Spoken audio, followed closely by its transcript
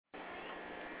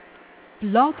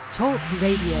Blog Talk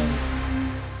Radio.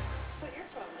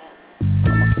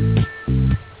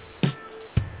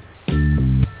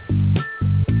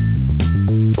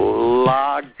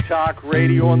 Blog Talk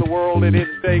Radio in the world. It is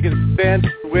Vegas Vince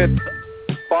with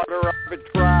Barter,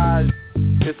 Arbitrage.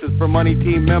 This is for Money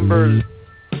Team members.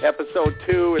 Episode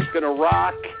 2. It's going to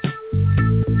rock.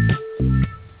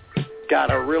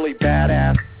 Got a really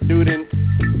badass student.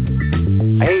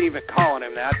 I hate even calling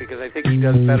him that because I think he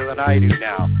does better than I do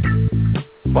now.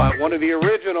 But one of the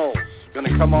originals going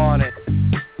to come on and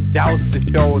douse the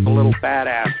show with a little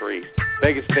badassery.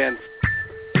 Vegas Vince,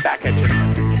 back at you.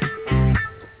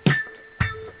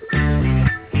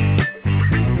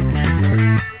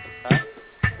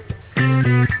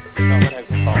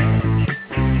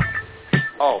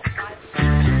 Oh.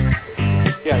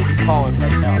 Yeah, you can call him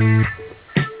right now.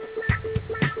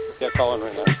 Yeah, call him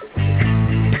right now.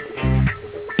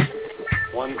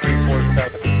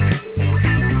 1347.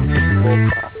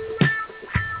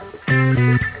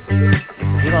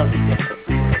 You don't have to get it.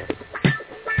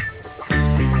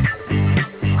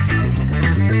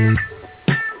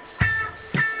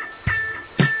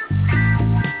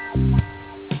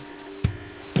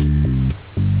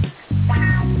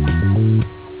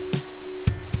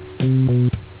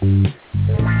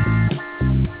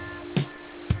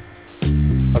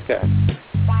 Okay.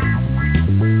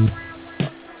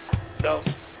 No,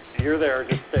 you're there.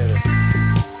 Just stay there.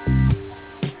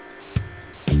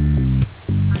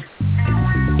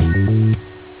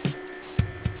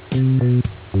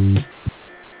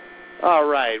 All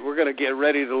right, we're going to get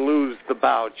ready to lose the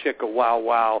bow, chicka wow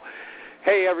wow.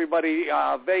 Hey, everybody,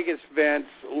 Vegas Vince,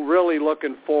 really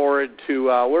looking forward to,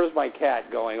 where's my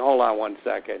cat going? Hold on one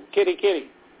second. Kitty, kitty.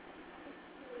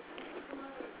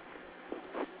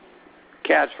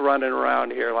 Cat's running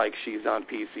around here like she's on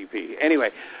PCP.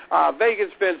 Anyway, Vegas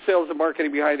Vince, sales and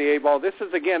marketing behind the A-ball. This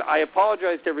is, again, I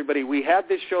apologize to everybody. We had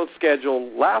this show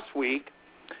scheduled last week,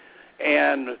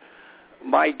 and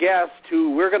my guest,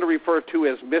 who we're going to refer to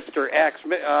as Mr. X,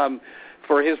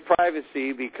 for his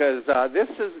privacy, because this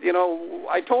is, you know,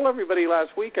 I told everybody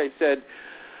last week, I said,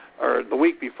 or the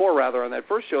week before, rather, on that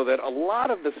first show, that a lot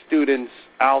of the students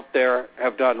out there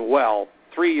have done well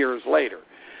 3 years later.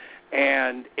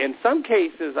 And in some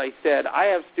cases, I said, I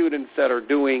have students that are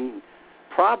doing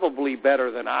probably better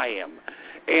than I am.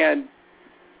 And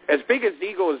as big as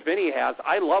ego as Vinny has,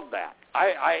 I love that.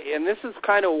 And this is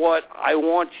kind of what I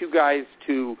want you guys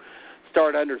to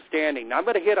start understanding. Now, I'm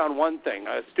going to hit on one thing,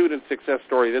 a student success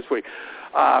story this week.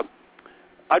 I'm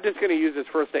just going to use his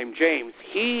first name, James.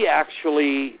 He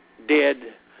actually did,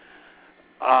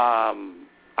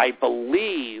 I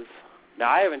believe, now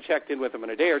I haven't checked in with him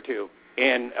in a day or two,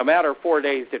 in a matter of 4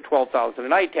 days did 12,000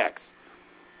 in iTex.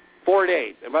 4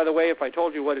 days. And by the way, if I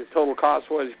told you what his total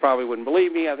cost was, you probably wouldn't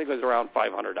believe me. I think it was around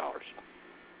 $500.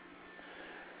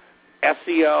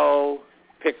 SEO,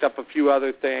 picked up a few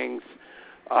other things.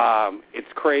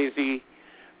 It's crazy.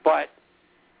 But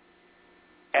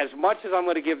as much as I'm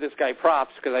going to give this guy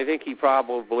props, because I think he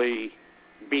probably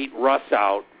beat Russ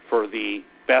out for the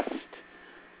best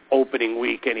opening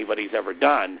week anybody's ever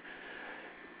done,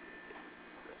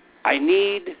 I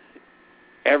need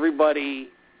everybody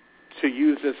to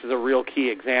use this as a real key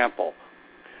example.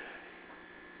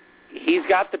 He's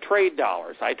got the trade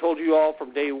dollars. I told you all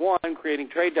from day one, creating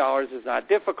trade dollars is not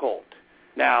difficult.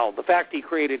 Now, the fact he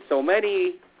created so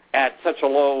many at such a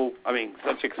low,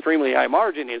 such extremely high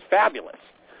margin is fabulous.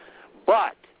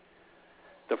 But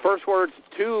the first words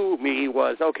to me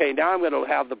was, okay, now I'm going to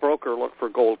have the broker look for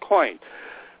gold coin.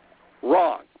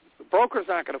 Wrong. The broker's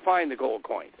not going to find the gold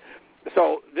coin.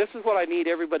 So this is what I need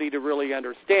everybody to really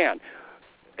understand.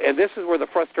 And this is where the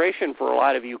frustration for a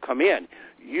lot of you come in.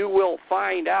 You will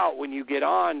find out when you get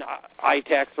on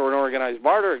iTex or an organized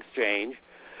barter exchange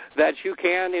that you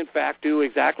can, in fact, do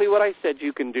exactly what I said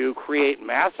you can do, create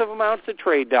massive amounts of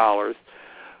trade dollars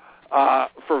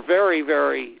for very,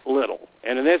 very little.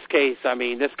 And in this case,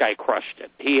 this guy crushed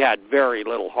it. He had very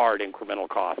little hard incremental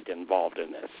cost involved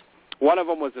in this. One of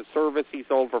them was a service he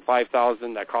sold for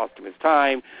 $5,000 that cost him his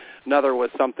time. Another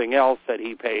was something else that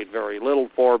he paid very little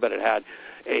for, but it had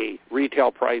a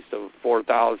retail price of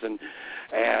 $4,000,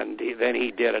 and then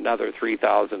he did another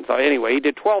 $3,000. So anyway, he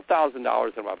did $12,000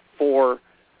 in about 4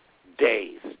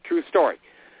 days. True story.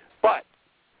 But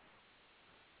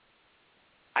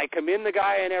I commend the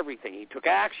guy in everything. He took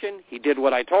action. He did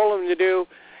what I told him to do.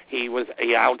 He was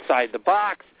outside the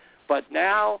box. But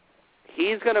now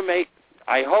he's going to make,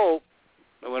 I hope,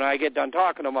 when I get done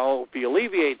talking to him, I hope he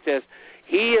alleviates this.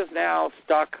 He is now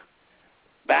stuck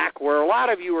back where a lot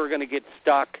of you are going to get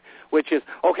stuck, which is,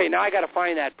 okay, now I got to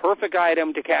find that perfect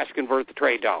item to cash convert the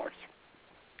trade dollars.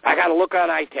 I got to look on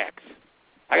iTex.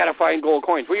 I got to find gold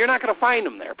coins. Well, you're not going to find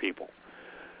them there, people.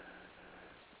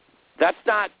 That's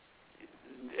not,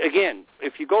 again,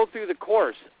 if you go through the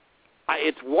course,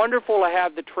 it's wonderful to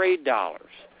have the trade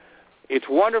dollars. It's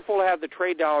wonderful to have the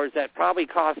trade dollars that probably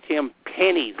cost him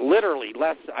pennies, literally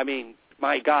less,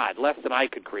 my God, less than I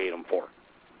could create them for.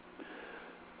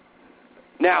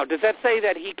 Now, does that say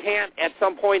that he can't at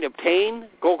some point obtain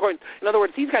gold coins? In other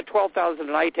words, he's got 12,000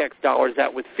 in ITEX dollars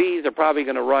that with fees are probably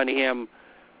going to run him,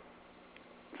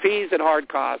 fees and hard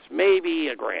costs,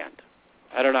 maybe $1,000.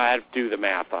 I don't know. I have to do the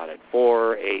math on it.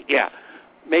 4, 8,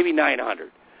 maybe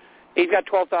 900. He's got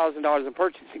 $12,000 in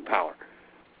purchasing power.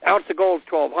 Ounce of gold is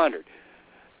 $1,200.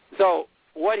 So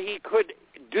what he could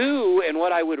do, and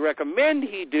what I would recommend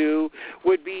he do,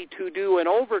 would be to do an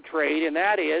overtrade, and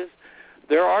that is,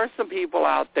 there are some people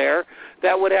out there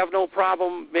that would have no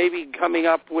problem maybe coming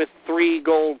up with 3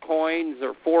 gold coins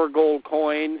or 4 gold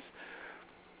coins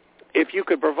if you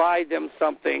could provide them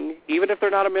something, even if they're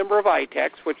not a member of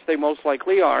ITEX, which they most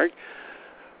likely aren't,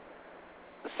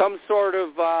 some sort of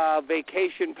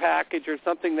vacation package or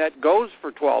something that goes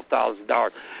for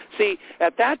 $12,000. See,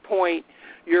 at that point,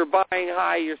 you're buying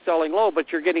high, you're selling low,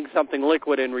 but you're getting something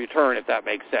liquid in return, if that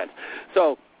makes sense.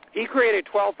 So he created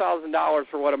 $12,000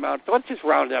 for what amount? So let's just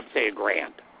round it up, say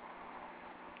 $1,000.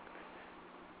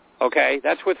 Okay,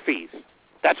 that's with fees.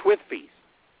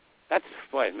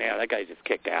 Boy, man, that guy just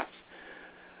kicked ass.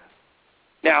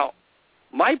 Now,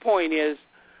 my point is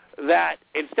that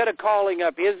instead of calling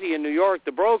up Izzy in New York,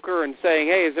 the broker, and saying,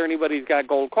 hey, is there anybody who's got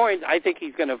gold coins? I think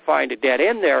he's going to find a dead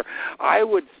end there. I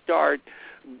would start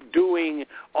doing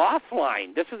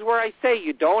offline. This is where I say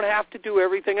you don't have to do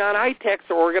everything on ITEX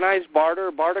or organized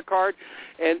barter card,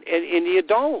 and you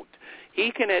don't.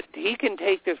 He can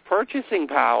take this purchasing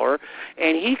power,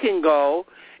 and he can go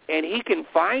and he can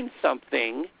find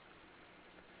something.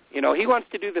 You know, he wants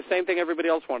to do the same thing everybody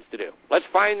else wants to do. Let's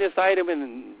find this item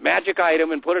and magic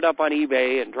item and put it up on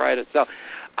eBay and try to sell.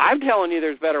 I'm telling you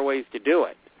there's better ways to do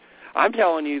it. I'm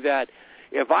telling you that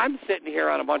if I'm sitting here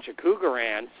on a bunch of cougar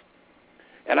ants,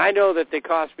 and I know that they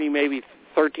cost me maybe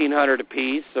 $1,300 a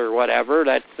piece or whatever,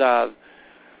 that's,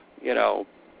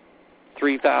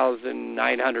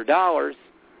 $3,900,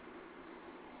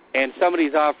 and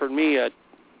somebody's offered me a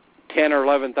 $10,000 or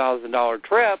 $11,000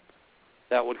 trip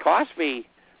that would cost me,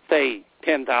 say,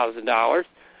 $10,000,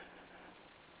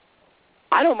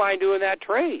 I don't mind doing that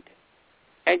trade.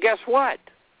 And guess what?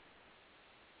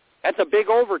 That's a big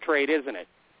overtrade, isn't it?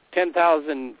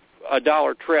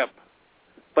 $10,000 trip.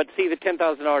 But see, the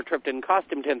 $10,000 trip didn't cost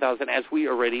him $10,000, as we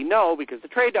already know, because the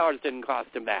trade dollars didn't cost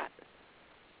him that.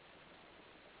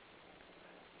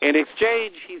 In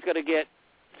exchange, he's going to get,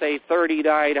 say,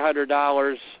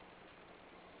 $3,900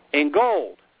 in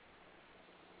gold.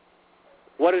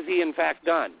 What has he, in fact,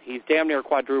 done? He's damn near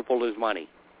quadrupled his money.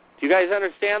 Do you guys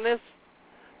understand this?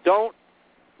 Don't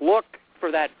look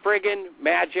for that friggin'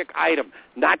 magic item.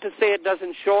 Not to say it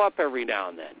doesn't show up every now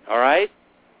and then, all right?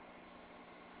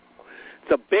 It's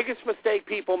the biggest mistake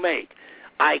people make.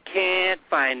 I can't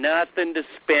find nothing to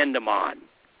spend them on.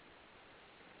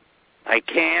 I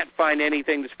can't find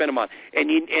anything to spend them on. And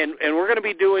we're going to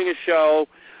be doing a show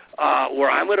where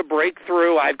I'm going to break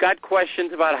through. I've got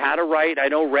questions about how to write. I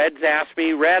know Red's asked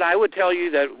me. Red, I would tell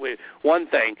you that one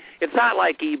thing. It's not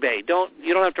like eBay.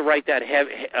 You don't have to write that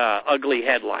ugly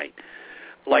headline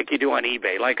like you do on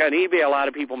eBay. Like on eBay, a lot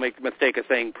of people make the mistake of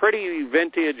saying pretty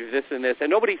vintage, this and this, and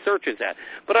nobody searches that.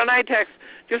 But on ITEX,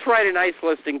 just write a nice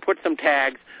listing, put some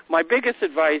tags. My biggest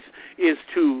advice is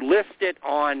to list it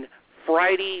on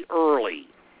Friday early,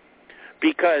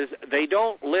 because they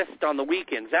don't list on the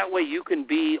weekends. That way you can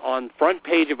be on front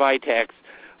page of ITEX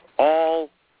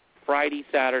all Friday,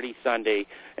 Saturday, Sunday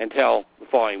until the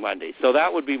following Monday. So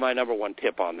that would be my number one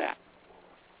tip on that.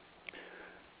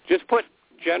 Just put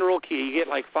general key. You get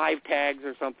like 5 tags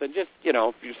or something. Just,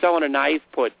 if you're selling a knife,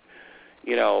 put,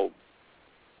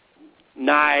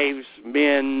 knives,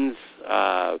 mins,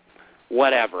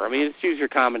 whatever. I mean, just use your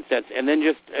common sense. And then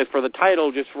just for the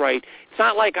title, just write. It's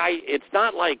not like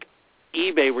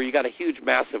eBay where you got a huge,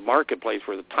 massive marketplace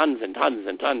where the tons and tons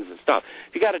and tons of stuff.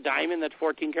 If you got a diamond that's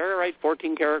 14 karat, right?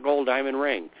 14 karat gold diamond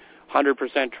ring,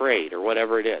 100% trade or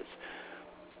whatever it is.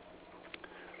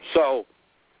 So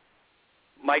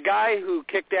my guy who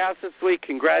kicked ass this week,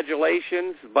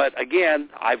 congratulations. But again,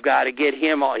 I've got to get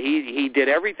him. He did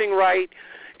everything right,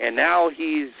 and now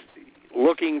he's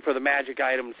looking for the magic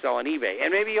item to sell on eBay.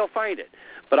 And maybe he'll find it.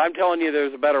 But I'm telling you,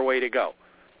 there's a better way to go.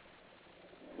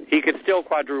 He could still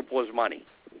quadruple his money.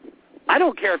 I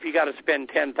don't care if you got to spend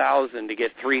 $10,000 to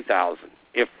get $3,000,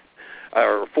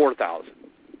 or $4,000.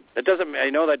 That doesn't. I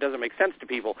know that doesn't make sense to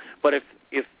people. But if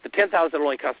the $10,000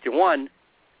 only cost you $1,000,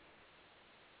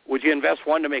 Would you invest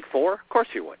 1 to make 4? Of course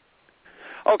you would.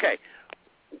 Okay.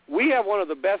 We have one of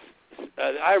the best.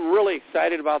 I'm really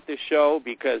excited about this show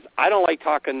because I don't like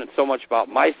talking so much about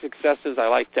my successes. I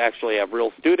like to actually have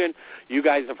real students. You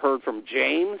guys have heard from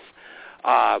James,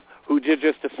 who did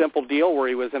just a simple deal where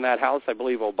he was in that house I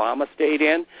believe Obama stayed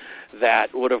in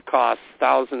that would have cost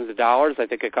thousands of dollars. I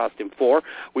think it cost him $4.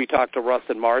 We talked to Russ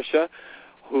and Marcia,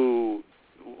 who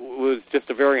was just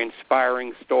a very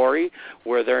inspiring story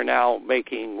where they're now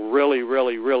making really,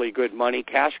 really, really good money,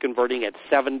 cash converting at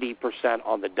 70%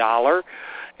 on the dollar.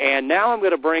 And now I'm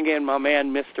going to bring in my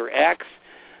man, Mr. X.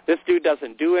 This dude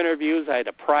doesn't do interviews. I had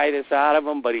to pry this out of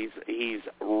him, but he's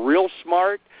real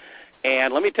smart.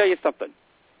 And let me tell you something.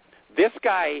 This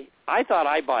guy, I thought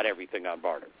I bought everything on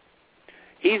Barter.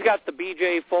 He's got the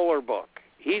B.J. Fuller book.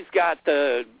 He's got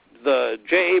the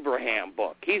J. Abraham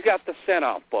book. He's got the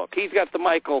Senoff book. He's got the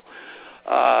Michael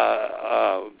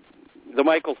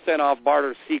Senoff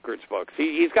Barter Secrets books.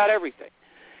 He's got everything.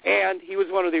 And he was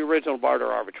one of the original Barter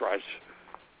Arbitrage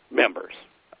members.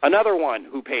 Another one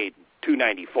who paid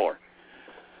 $294.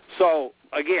 So,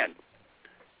 again,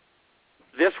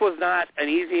 this was not an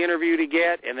easy interview to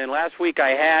get, and then last week I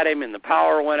had him and the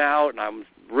power went out, and I'm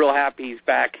real happy he's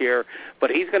back here. But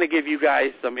he's going to give you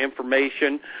guys some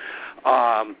information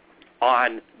on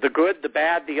the good, the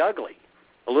bad, the ugly,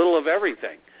 a little of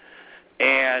everything.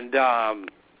 And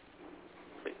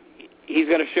he's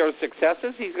going to share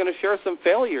successes. He's going to share some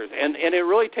failures. And it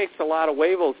really takes a lot of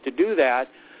huevos to do that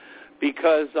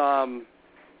because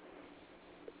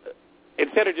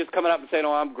instead of just coming up and saying,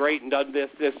 oh, I'm great and done this,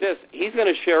 he's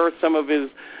going to share some of his,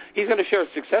 he's going to share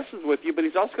successes with you, but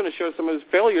he's also going to share some of his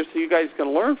failures so you guys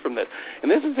can learn from this.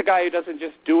 And this is a guy who doesn't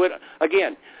just do it.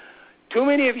 Again, too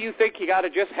many of you think you got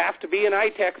to just have to be an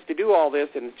ITEX to do all this,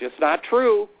 and it's just not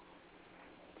true.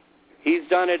 He's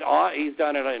done it. He's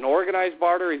done it in organized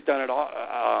barter. He's done it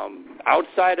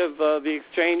outside of the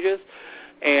exchanges,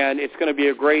 and it's going to be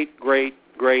a great, great,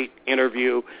 great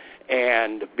interview.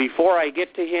 And before I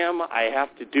get to him, I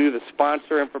have to do the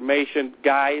sponsor information,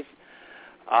 guys.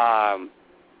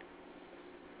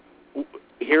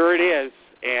 Here it is,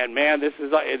 and man,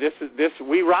 this.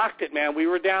 We rocked it, man. We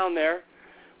were down there.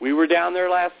 We were down there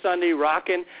last Sunday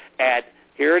rocking at,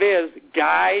 here it is,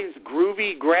 Guys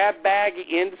Groovy Grab Bag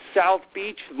in South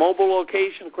Beach, mobile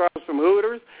location across from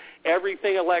Hooters,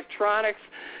 everything electronics.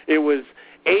 It was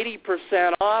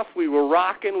 80% off. We were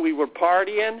rocking. We were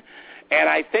partying. And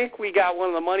I think we got one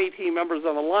of the money team members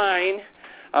on the line.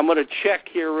 I'm going to check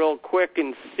here real quick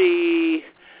and see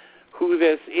who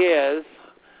this is.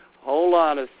 Hold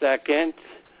on a second.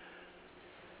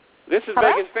 This is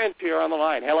Megan Finch here on the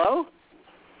line. Hello?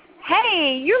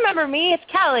 Hey, you remember me. It's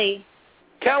Kelly.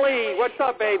 Kelly, what's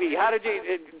up, baby? How did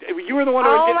you were the one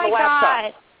who was getting the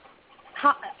laptop.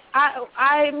 Oh, my God.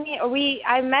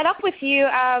 I met up with you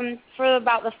for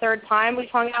about the third time. We've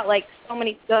hung out like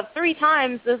 3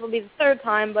 times. This will be the third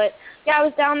time. But, yeah, I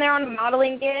was down there on a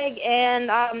modeling gig, and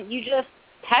you just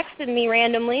texted me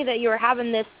randomly that you were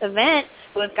having this event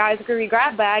with Guys Groovy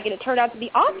Grab Bag, and it turned out to be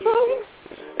awesome.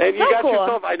 And you so got cool.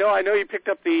 yourself, I know you picked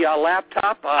up the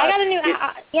laptop. I got a new,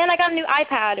 and I got a new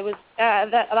iPad. It was,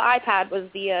 the iPad was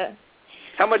the,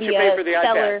 how much you paid for the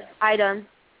stellar iPad? item.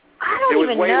 I don't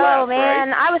even know, man.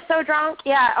 Right? I was so drunk.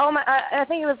 Yeah. Oh my! I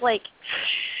think it was like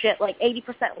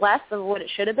 80% less of what it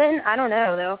should have been. I don't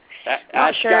know though.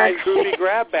 Not sure. Guys Groovy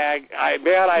Grab Bag. I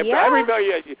remember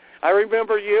you. I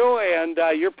remember you, and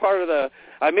you're part of the.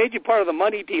 I made you part of the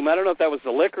money team. I don't know if that was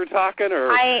the liquor talking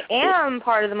or. I am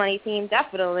part of the money team,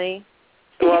 definitely.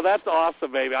 Well, that's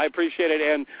awesome, baby. I appreciate it,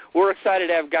 and we're excited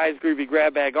to have Guys Groovy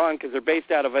Grab Bag on because they're based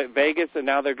out of Vegas, and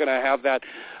now they're going to have that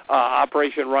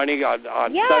operation running on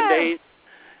Sundays.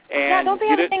 And don't they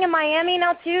have a thing in Miami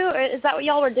now too? Or is that what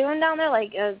y'all were doing down there,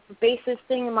 like a basis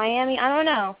thing in Miami? I don't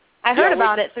know. I heard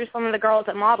about it through some of the girls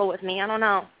that model with me. I don't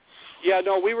know. Yeah,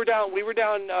 no, we were down.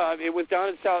 It was down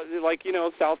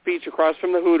in South Beach, across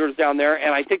from the Hooters down there,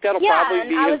 and I think that'll probably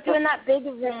be. Yeah, I was doing that big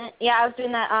event. Yeah, I was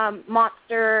doing that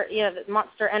Monster, the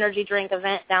Monster Energy drink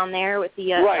event down there with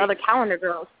the other calendar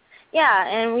girls. Yeah,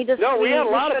 and we just. No, we had a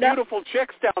lot of beautiful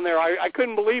chicks down there. I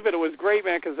couldn't believe it. It was great,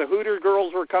 man, because the Hooter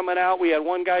girls were coming out. We had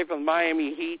one guy from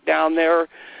Miami Heat down there.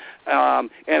 And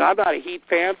I'm not a Heat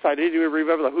fan, so I didn't even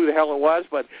remember who the hell it was,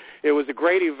 but it was a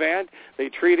great event. They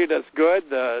treated us good.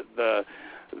 The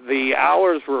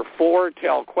hours were 4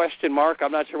 till question mark.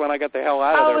 I'm not sure when I got the hell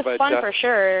out of there. It was fun for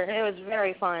sure. It was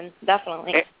very fun,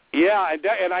 definitely.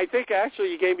 And I think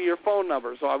actually you gave me your phone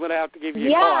number, so I'm going to have to give you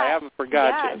a call. I haven't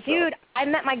forgot you. Dude, I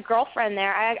met my girlfriend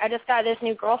there. I just got this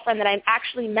new girlfriend that I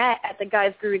actually met at the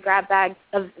Guys Groovy Grab Bag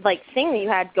thing that you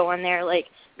had going there. Like,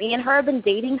 me and her have been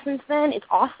dating since then. It's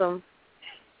awesome.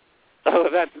 Oh,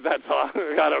 that's all.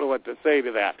 I don't know what to say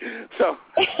to that. So,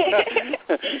 I'm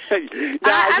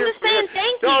just saying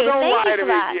thank you. Don't thank lie you to for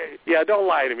me. that. Yeah, don't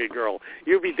lie to me, girl.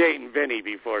 You'll be dating Vinny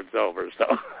before it's over. So.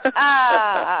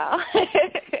 I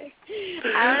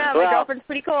don't know. My girlfriend's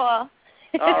pretty cool. All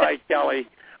right, Kelly.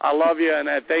 I love you, and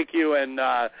thank you. And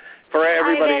for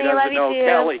everybody who doesn't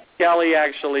know, Kelly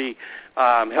actually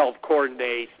helped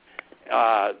coordinate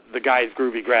the Guys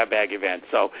Groovy Grab Bag event.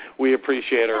 So we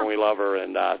appreciate her and we love her.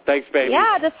 And thanks, baby.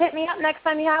 Yeah, just hit me up next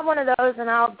time you have one of those, and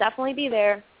I'll definitely be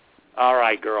there. All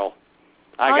right, girl.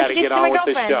 I got to get on with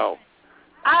the show.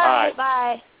 All right,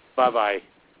 bye. Bye-bye.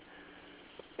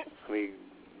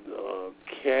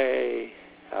 Okay.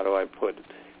 How do I put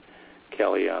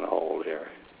Kelly on hold here?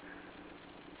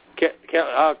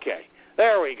 Okay.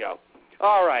 There we go.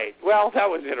 All right. Well, that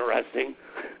was interesting.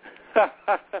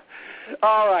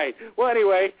 All right. Well,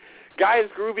 anyway, Guys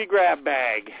Groovy Grab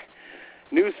Bag,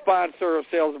 new sponsor of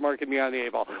Sales and Marketing Beyond the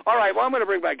Eight Ball. All right. Well, I'm going to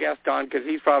bring my guest on because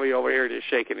he's probably over here just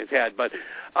shaking his head. But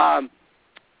I'm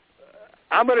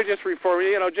going to just refer,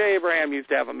 Jay Abraham used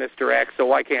to have a Mr. X, so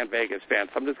why can't Vegas fans?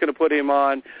 I'm just going to put him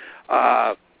on.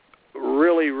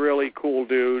 Really, really cool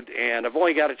dude, and I've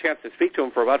only got a chance to speak to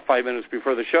him for about 5 minutes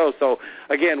before the show. So,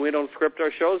 again, we don't script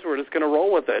our shows. We're just going to roll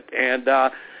with it. And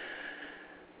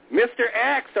Mr.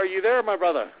 X, are you there, my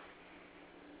brother?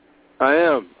 I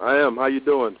am. How you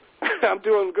doing? I'm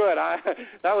doing good.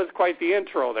 That was quite the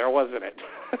intro there, wasn't it?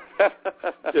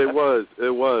 It was.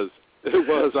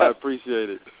 I appreciate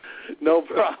it. No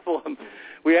problem.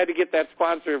 We had to get that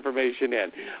sponsor information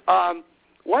in.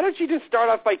 Why don't you just start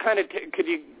off by could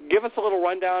you give us a little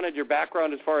rundown of your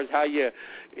background as far as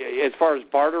as far as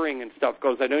bartering and stuff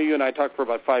goes? I know you and I talked for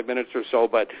about 5 minutes or so,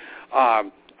 but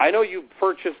I know you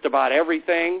purchased about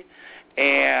everything,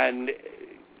 and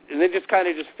then just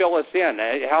fill us in,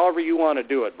 however you want to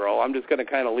do it, bro. I'm just going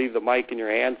to leave the mic in your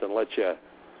hands and let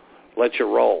you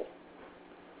roll.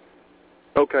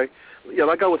 Okay. Yeah,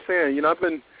 like I was saying, I've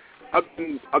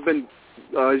been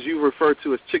as you refer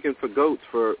to as chicken for goats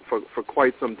for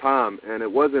quite some time, and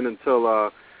it wasn't until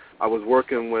I was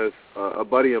working with a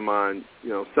buddy of mine,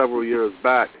 several years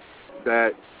back,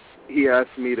 that he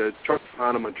asked me to try to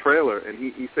find him a trailer, and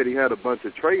he said he had a bunch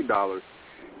of trade dollars,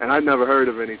 and I'd never heard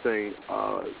of anything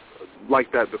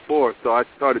like that before, so I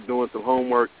started doing some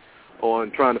homework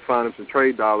on trying to find him some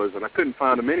trade dollars, and I couldn't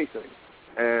find him anything,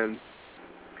 and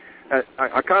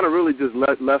I kind of really just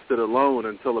left it alone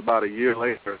until about a year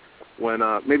later, when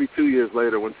maybe 2 years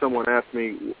later, when someone asked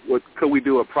me, could we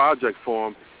do a project for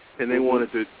them, and they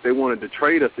wanted to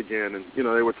trade us again, and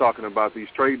they were talking about these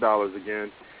trade dollars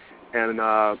again, and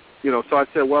so I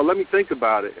said, well, let me think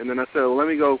about it, and then I said, well, let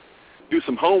me go do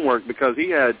some homework, because he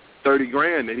had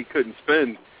 $30,000 that he couldn't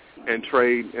spend and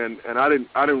trade, and I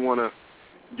didn't want to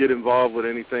get involved with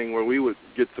anything where we would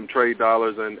get some trade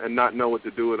dollars and not know what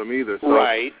to do with them either. So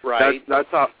right. That's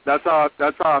how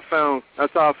I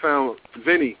found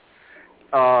Vinny.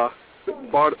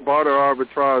 Barter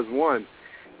Arbitrage 1,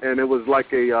 and it was like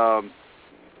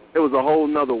it was a whole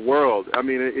nother world. I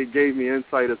mean, it gave me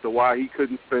insight as to why he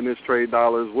couldn't spend his trade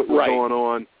dollars, what was going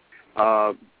on,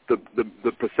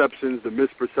 the perceptions, the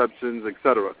misperceptions,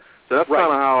 etc. So that's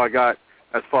kind of how I got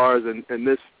as far as in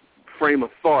this frame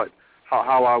of thought,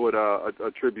 how I would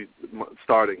attribute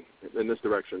starting in this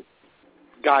direction.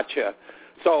 Gotcha.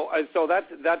 So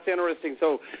that's interesting.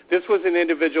 So this was an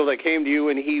individual that came to you,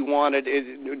 and he wanted.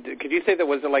 Could you say that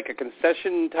was like a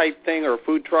concession type thing, or a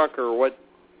food truck, or what?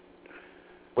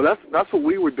 Well, that's what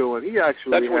we were doing. He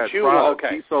actually that's had what you products.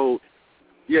 okay. He sold.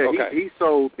 Yeah, okay. he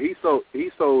sold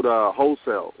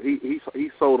wholesale. He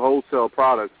sold wholesale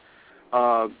products.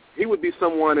 He would be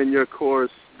someone in your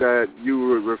course that you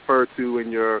would refer to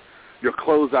in your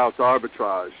closeouts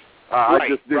arbitrage. I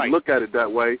just didn't look at it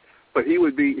that way. But he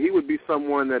would be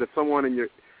someone that if someone in your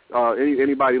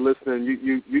anybody listening,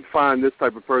 you'd find this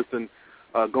type of person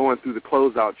going through the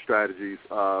closeout strategies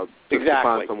to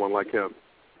find someone like him.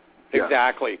 Yeah.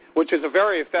 Exactly, which is a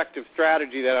very effective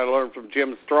strategy that I learned from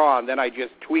Jim Straw, and then I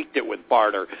just tweaked it with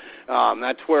Barter.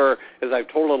 That's where, as I've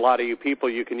told a lot of you people,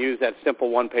 you can use that simple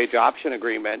one-page option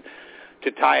agreement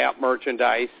to tie up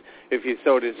merchandise if you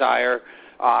so desire.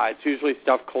 It's usually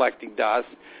stuff collecting dust.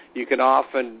 You can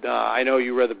often, I know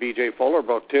you read the B.J. Fuller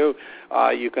book too,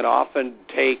 you can often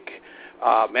take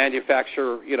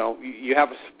manufacturer, you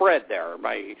have a spread there.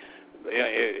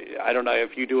 I don't know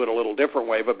if you do it a little different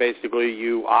way, but basically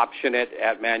you option it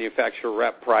at manufacturer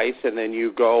rep price, and then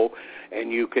you go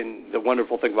and the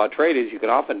wonderful thing about trade is you can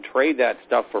often trade that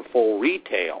stuff for full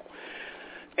retail.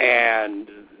 And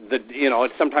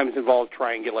it sometimes involves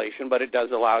triangulation, but it does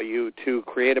allow you to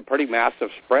create a pretty massive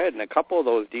spread. And a couple of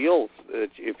those deals,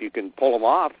 if you can pull them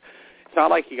off, It's not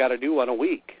like you got to do one a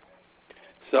week.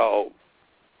 So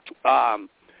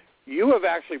you have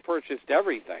actually purchased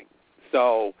everything.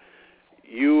 So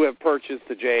you have purchased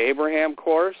the J. Abraham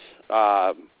course.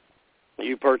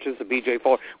 You purchased the B.J.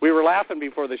 Fuller. We were laughing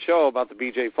before the show about the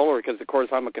B.J. Fuller because, of course,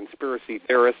 I'm a conspiracy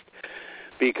theorist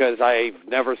because I've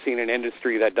never seen an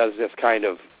industry that does this kind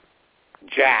of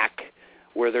jack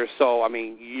where they're so, I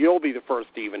mean, you'll be the first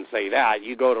to even say that.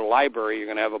 You go to the library, you're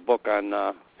going to have a book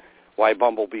on why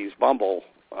bumblebees bumble,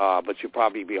 but you'll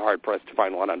probably be hard-pressed to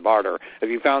find one on Barter. Have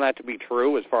you found that to be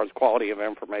true as far as quality of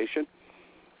information?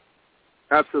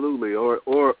 Absolutely,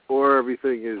 or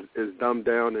everything is dumbed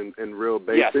down and real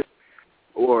basic, yes.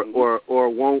 or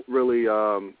won't really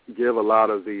give a lot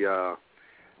of the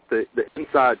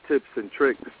inside tips and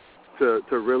tricks to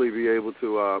really be able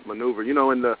to maneuver. You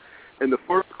know, in the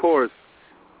first course,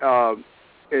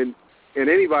 and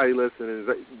anybody listening,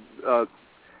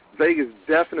 Vegas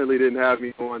definitely didn't have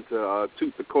me on to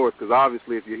toot the course because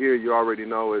obviously if you're here, you already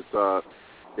know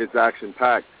it's action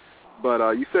packed.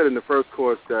 But you said in the first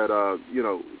course that you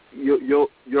know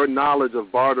your knowledge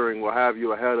of bartering will have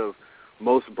you ahead of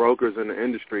most brokers in the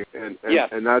industry, and yes.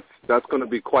 and that's going to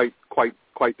be quite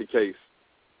the case.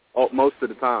 Most of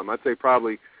the time, I'd say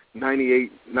probably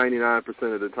 98,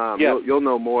 99% of the time, yes. You'll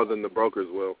know more than the brokers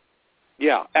will.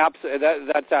 Yeah,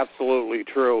 that's absolutely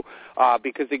true.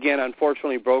 Because again,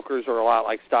 unfortunately, brokers are a lot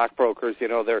like stockbrokers. You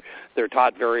know, they're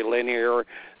taught very linear.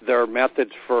 Their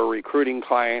methods for recruiting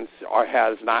clients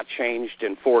has not changed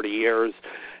in 40 years,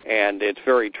 and it's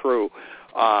very true.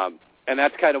 And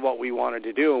that's kind of what we wanted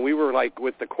to do. And we were like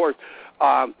with the course.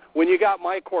 When you got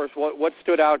my course, what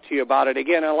stood out to you about it?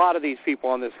 Again, a lot of these people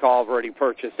on this call have already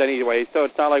purchased anyway, so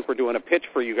it's not like we're doing a pitch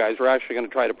for you guys. We're actually going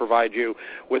to try to provide you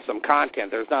with some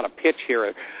content. There's not a pitch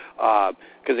here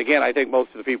because, again, I think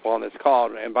most of the people on this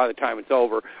call, and by the time it's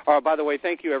over, by the way,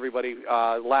 thank you, everybody.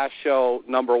 Last show,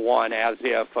 number one, as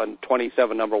if, on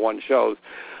 27 number one shows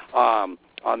on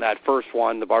that first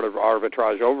one, the Barter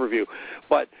Arbitrage overview.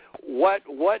 But what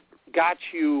got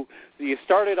you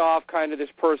started off kind of this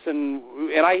person,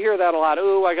 and I hear that a lot,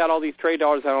 I got all these trade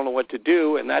dollars, I don't know what to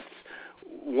do, and that's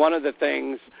one of the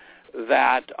things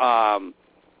that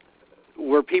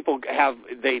where people have,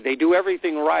 they do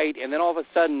everything right, and then all of a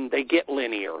sudden they get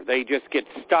linear. They just get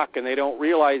stuck, and they don't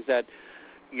realize that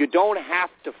you don't have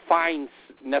to find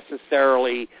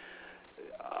necessarily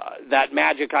that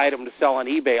magic item to sell on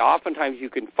eBay. Oftentimes you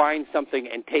can find something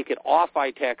and take it off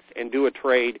iText and do a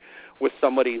trade with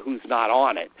somebody who's not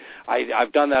on it.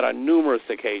 I've done that on numerous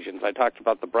occasions. I talked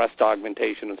about the breast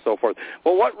augmentation and so forth.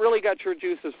 Well, what really got your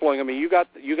juices flowing? I mean, you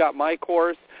got my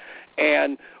course,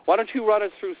 and why don't you run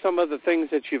us through some of the things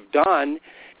that you've done?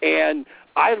 And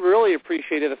I really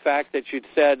appreciated the fact that you'd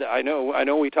said, I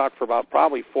know we talked for about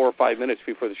probably 4 or 5 minutes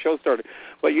before the show started,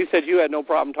 but you said you had no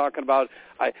problem talking about,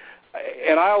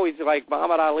 and I always like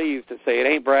Muhammad Ali used to say, it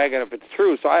ain't bragging if it's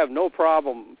true, so I have no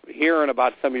problem hearing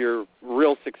about some of your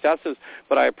real successes,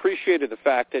 but I appreciated the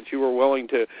fact that you were willing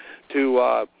to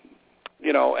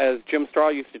you know, as Jim Straw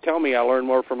used to tell me, I learn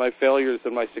more from my failures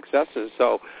than my successes,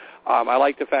 so I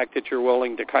like the fact that you're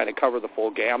willing to kind of cover the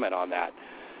full gamut on that.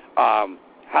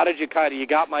 How did you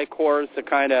got my course to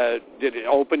did it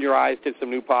open your eyes to some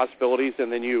new possibilities,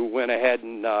 and then you went ahead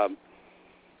and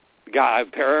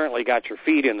apparently got your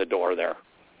feet in the door there.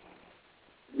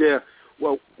 Yeah,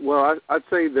 well, I'd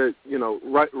say that, you know,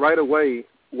 right away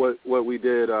what we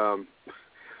did, the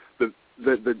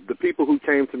people who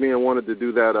came to me and wanted to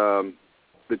do that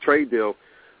the trade deal,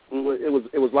 it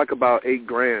was like about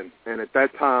 $8,000, and at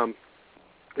that time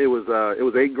it was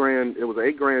 $8,000. It was an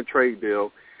 $8,000 trade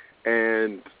deal,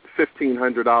 and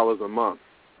 $1,500 a month,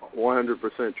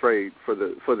 100% trade for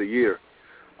the year.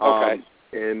 Okay.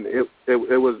 And it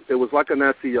was like an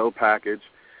SEO package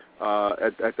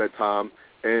at that time,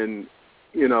 and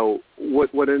you know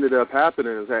what ended up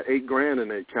happening is that $8,000 in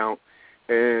the account,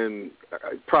 and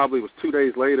probably was 2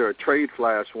 days later a trade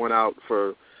flash went out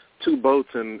for 2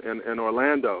 boats in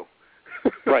Orlando,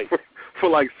 right, for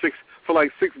like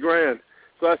 $6,000.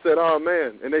 So I said, oh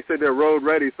man, and they said they're road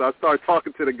ready. So I started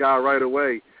talking to the guy right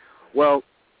away. Well,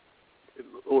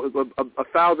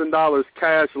 $1,000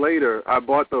 cash later, I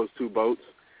bought those 2 boats.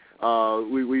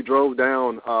 We drove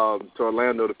down to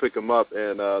Orlando to pick them up,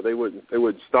 and they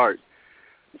wouldn't start.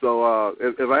 So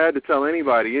if I had to tell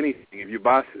anybody anything, if you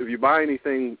buy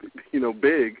anything, you know,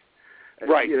 big,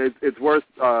 right, it's worth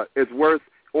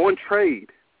on trade.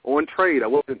 I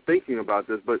wasn't thinking about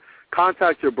this, but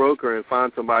contact your broker and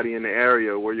find somebody in the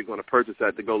area where you're going to purchase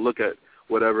at to go look at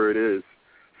whatever it is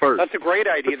first. That's a great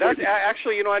idea. That's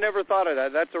actually, you know, I never thought of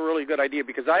that. That's a really good idea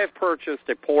because I have purchased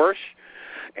a Porsche.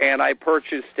 and I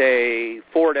purchased a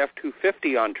Ford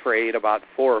F-250 on trade about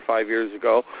 4 or 5 years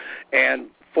ago, and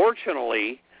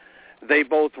fortunately, they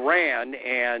both ran,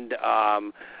 and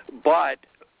but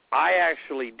I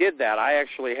actually did that. I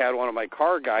actually had one of my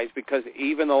car guys, because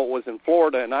even though it was in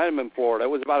Florida, and I'm in Florida, it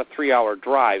was about a 3-hour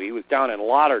drive. He was down in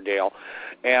Lauderdale,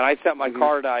 and I sent my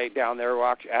car guy down there who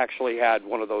actually had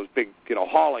one of those big,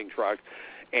 hauling trucks,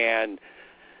 and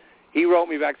he wrote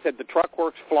me back, said the truck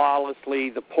works flawlessly.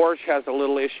 The Porsche has a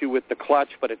little issue with the clutch,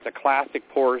 but it's a classic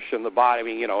Porsche, and the body,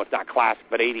 it's not classic,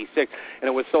 but 86. And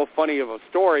it was so funny of a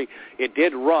story. It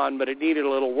did run, but it needed a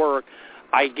little work.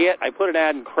 I put an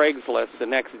ad in Craigslist the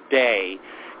next day,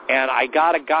 and I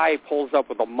got a guy pulls up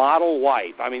with a model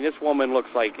wife. This woman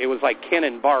it was like Ken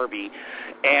and Barbie,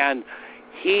 and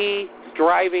he's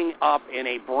driving up in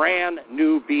a brand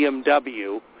new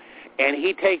BMW, and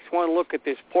he takes one look at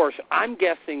this Porsche. I'm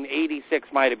guessing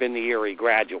 86 might have been the year he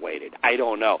graduated. I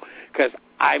don't know, because,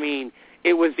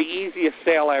 it was the easiest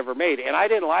sale I ever made, and I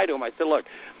didn't lie to him. I said, look,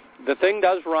 the thing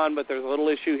does run, but there's a little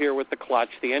issue here with the clutch.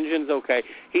 The engine's okay.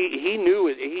 He knew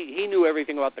it. He knew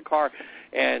everything about the car,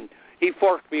 and he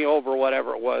forked me over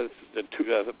whatever it was. I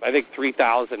think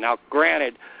 $3,000. Now,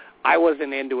 granted, I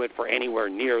wasn't into it for anywhere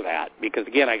near that because,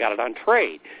 again, I got it on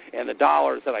trade, and the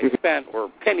dollars that I spent were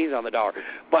pennies on the dollar.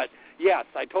 But yes,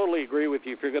 I totally agree with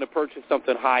you. If you're going to purchase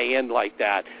something high end like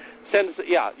that,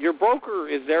 your broker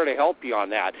is there to help you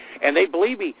on that. And they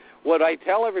believe me. What I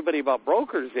tell everybody about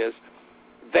brokers is,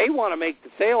 they want to make the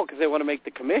sale because they want to make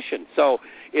the commission. So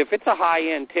if it's a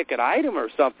high-end ticket item or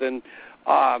something,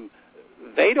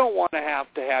 they don't want to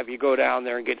have you go down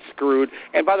there and get screwed.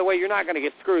 And by the way, you're not going to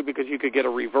get screwed because you could get a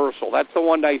reversal. That's the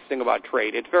one nice thing about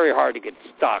trade. It's very hard to get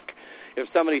stuck. If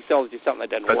somebody sells you something that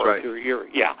doesn't work, right. You're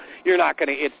not going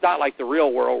to. It's not like the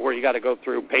real world where you got to go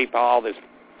through PayPal, this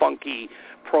funky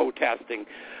protesting,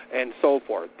 and so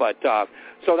forth. But so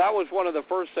that was one of the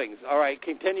first things. All right,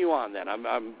 continue on then.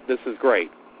 This is great.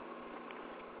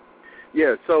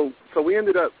 Yeah, so we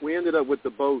ended up with the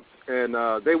boats, and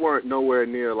they weren't nowhere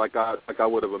near like I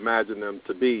would have imagined them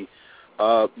to be.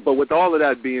 But with all of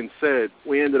that being said,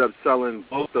 we ended up selling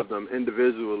both of them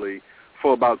individually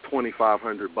for about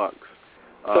 $2,500.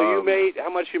 So you made how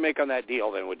much you make on that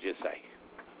deal then? Would you say?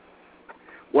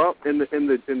 Well, in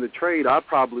the trade, I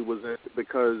probably was in it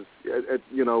because if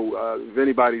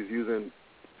anybody's using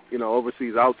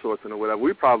overseas outsourcing or whatever,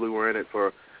 we probably were in it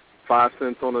for 5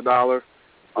 cents on the dollar.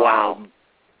 Wow.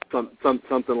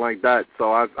 Something like that.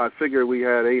 So I figured we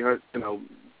had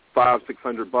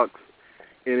 $500-600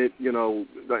 in it,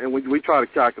 and we try to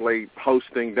calculate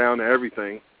hosting down to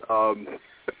everything. So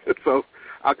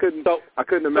I couldn't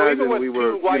imagine so we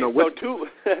were with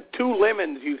two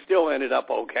lemons, you still ended up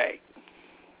okay.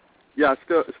 Yeah,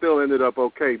 still ended up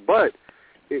okay, but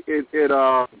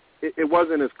it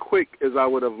wasn't as quick as I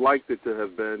would have liked it to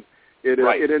have been.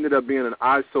 It ended up being an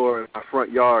eyesore in my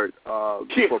front yard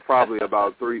for probably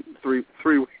about three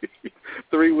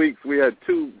weeks. We had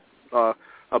two a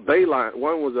bay line.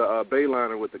 One was a bay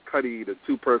liner with a cuddy, the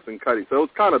 2-person cuddy. So it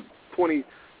was kind of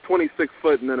 26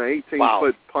 foot, and then an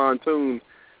 18-foot pontoon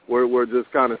were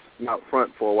just kind of out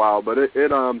front for a while. But it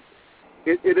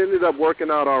ended up working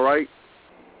out all right.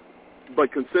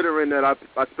 But considering that I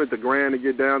spent $1,000 to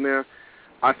get down there,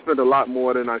 I spent a lot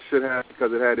more than I should have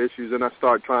because it had issues, and I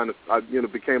started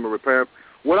became a repair.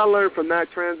 What I learned from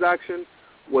that transaction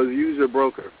was use your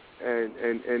broker, and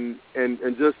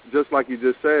just like you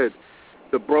just said,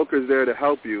 the broker's there to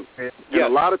help you. And a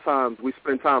lot of times we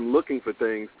spend time looking for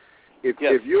things.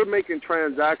 If you're making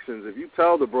transactions, if you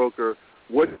tell the broker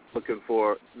what you're looking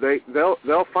for,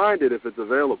 they'll find it if it's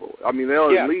available.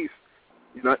 They'll at least,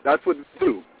 that's what they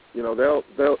do. They'll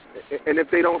and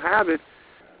if they don't have it,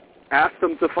 ask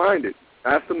them to find it.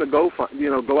 Ask them to go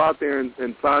out there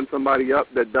and sign somebody up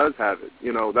that does have it.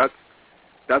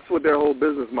 That's what their whole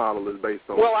business model is based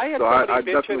on. Well, I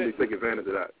definitely take advantage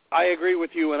of that. I agree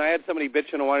with you, and I had somebody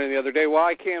bitching on it the other day. Well,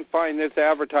 I can't find this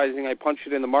advertising. I punched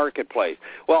it in the marketplace.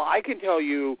 Well, I can tell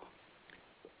you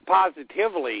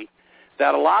positively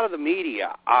that a lot of the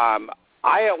media, I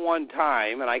at one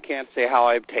time, and I can't say how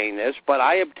I obtained this, but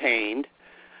I obtained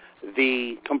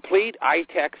the complete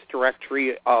iText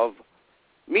directory of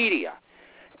media.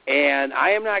 And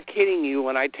I am not kidding you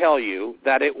when I tell you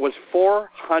that it was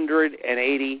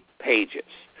 480 pages.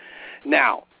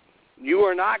 Now, you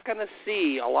are not going to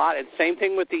see a lot. It's same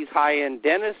thing with these high-end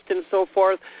dentists and so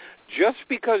forth. Just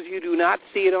because you do not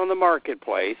see it on the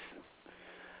marketplace,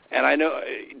 and I know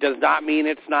it does not mean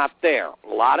it's not there.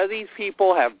 A lot of these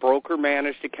people have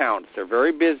broker-managed accounts. They're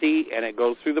very busy, and it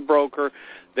goes through the broker.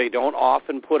 They don't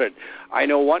often put it. I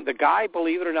know the guy,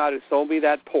 believe it or not, who sold me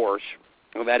that Porsche,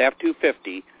 or that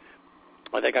F-250,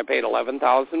 I think I paid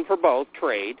 $11,000 for both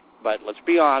trade. But let's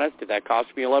be honest, did that cost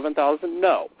me $11,000?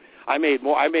 No. I made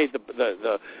more. I made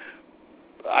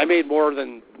I made more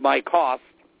than my cost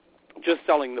just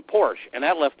selling the Porsche, and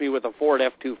that left me with a Ford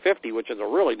F-250, which is a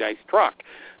really nice truck,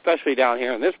 especially down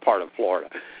here in this part of Florida.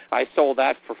 I sold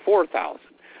that for $4,000,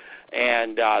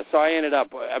 and so I ended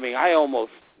up. I mean, I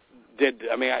almost did.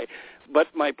 I mean, But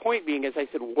my point being is, I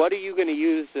said, what are you going to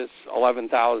use this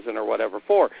 $11,000 or whatever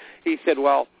for? He said,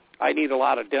 well, I need a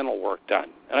lot of dental work done.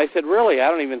 And I said, really? I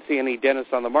don't even see any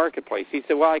dentists on the marketplace. He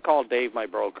said, well, I called Dave, my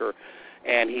broker,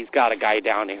 and he's got a guy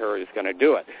down here who's going to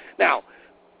do it. Now,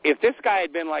 if this guy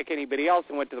had been like anybody else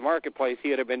and went to the marketplace, he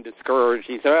would have been discouraged.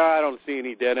 He said, I don't see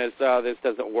any dentists. This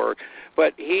doesn't work.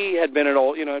 But he had been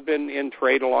had been in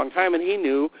trade a long time, and he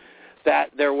knew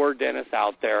that there were dentists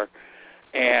out there,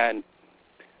 and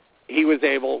he was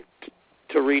able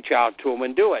to reach out to them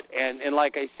and do it. And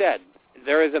like I said,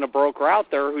 there isn't a broker out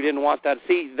there who didn't want that.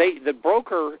 See, the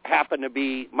broker happened to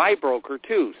be my broker,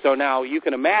 too. So now you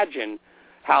can imagine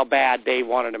how bad Dave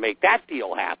wanted to make that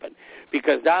deal happen,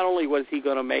 because not only was he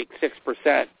going to make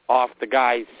 6% off the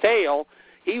guy's sale,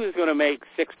 he was going to make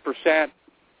 6%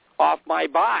 off my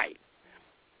buy.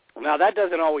 Now, that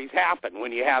doesn't always happen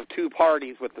when you have two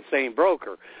parties with the same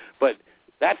broker, but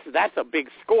that's a big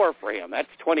score for him. That's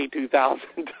 22,000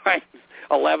 times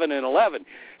 11 and 11.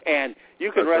 And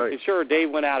you can rest assured Dave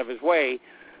went out of his way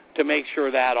to make sure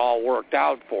that all worked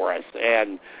out for us.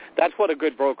 And that's what a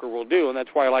good broker will do. And that's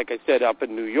why, like I said, up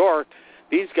in New York,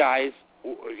 these guys,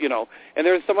 and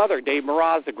there's some other, Dave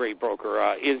Maraz, a great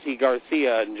broker, Izzy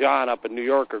Garcia and John up in New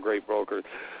York are great brokers.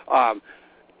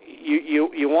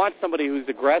 You want somebody who's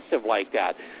aggressive like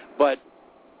that. But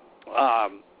I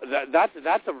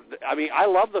mean, I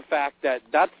love the fact that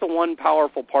that's the one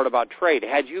powerful part about trade.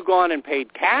 Had you gone and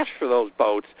paid cash for those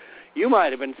boats, you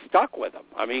might have been stuck with them.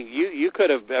 I mean, you could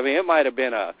have, I mean, it might have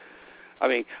been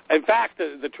in fact,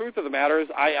 the truth of the matter is,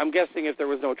 I'm guessing if there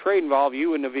was no trade involved, you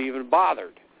wouldn't have even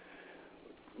bothered.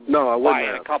 No, I wouldn't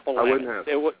have. A couple I wouldn't have.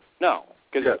 No,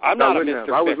 because I'm not a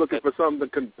Mr. I was looking for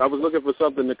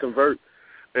something to convert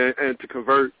and to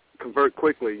convert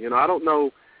quickly. I don't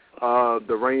know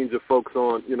the range of folks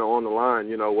on the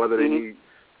line, whether they need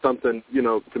something,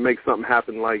 to make something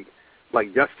happen like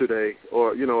yesterday,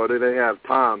 or or do they have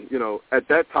time? At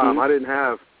that time, I didn't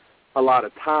have a lot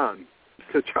of time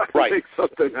to try to make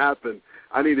something happen.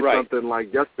 I needed something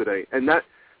like yesterday, and that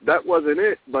wasn't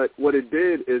it. But what it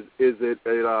did is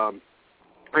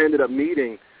I ended up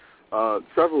meeting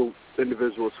several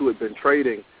individuals who had been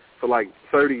trading for like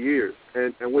 30 years,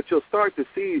 and what you'll start to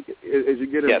see as you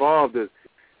get involved is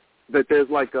that there's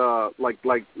like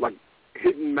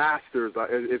hidden masters,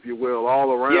 if you will,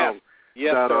 all around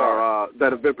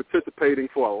that have been participating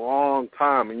for a long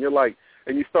time, and you're like,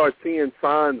 and you start seeing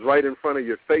signs right in front of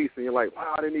your face, and you're like,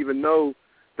 wow, I didn't even know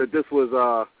that this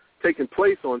was taking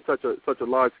place on such a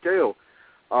large scale.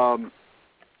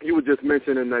 You were just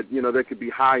mentioning that there could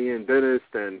be high-end dentists,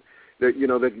 and that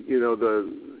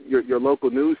your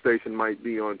local news station might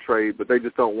be on trade, but they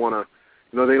just don't want to,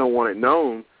 they don't want it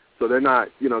known. So they're not,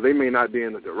 they may not be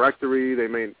in the directory.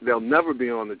 They'll never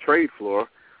be on the trade floor.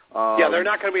 They're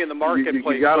not going to be in the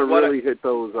marketplace. You got to really hit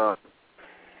those. Go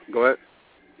ahead.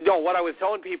 No, what I was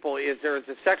telling people is there's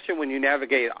a section when you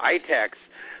navigate iTex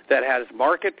that has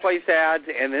marketplace ads,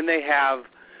 and then they have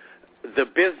the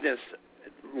business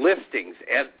listings.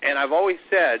 And I've always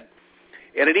said,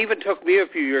 and it even took me a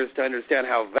few years to understand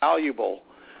how valuable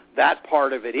that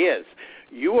part of it is.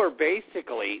 You are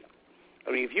basically,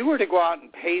 I mean, if you were to go out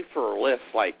and pay for a list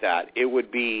like that, it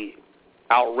would be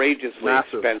outrageously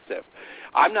expensive.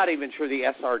 I'm not even sure the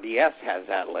SRDS has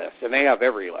that list, and they have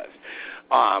every list.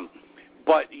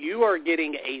 But you are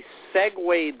getting a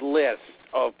segued list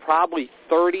of probably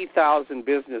 30,000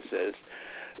 businesses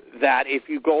that if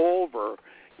you go over,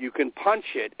 you can punch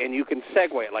it and you can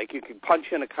segue it. Like you can punch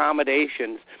in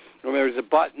accommodations, and there's a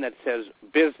button that says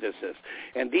businesses.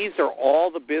 And these are all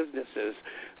the businesses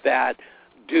that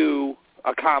do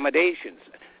accommodations.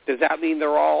 Does that mean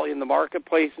they're all in the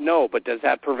marketplace? No, but does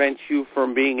that prevent you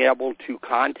from being able to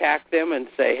contact them and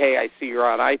say, hey, I see you're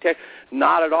on iTech?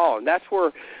 Not at all, and that's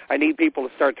where I need people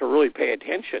to start to really pay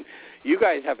attention. You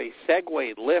guys have a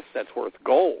segued list that's worth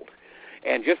gold,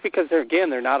 and just because they're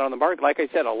not on the market, like I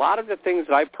said, a lot of the things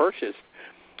that I purchased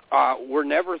were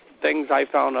never things I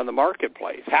found on the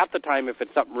marketplace. Half the time, if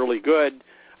it's something really good,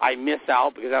 I miss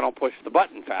out because I don't push the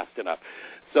button fast enough.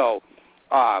 So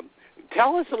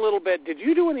tell us a little bit, did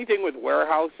you do anything with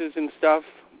warehouses and stuff?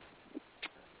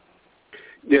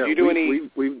 Yeah, did you do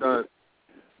we've done.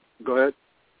 Go ahead.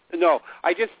 No,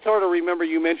 I just sort of remember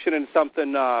you mentioning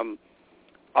something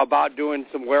about doing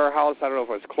some warehouse. I don't know if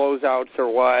it was closeouts or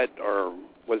what, or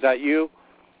was that you?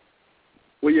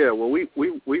 Well, yeah. Well,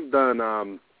 we've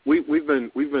done. We've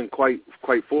been quite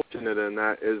fortunate in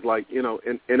that. Is like, you know,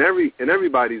 in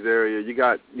everybody's area, you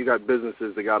got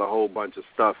businesses that got a whole bunch of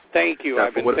stuff. Thank you.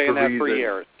 I've been saying that for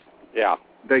years. Yeah.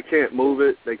 They can't move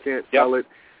it. They can't sell it,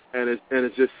 and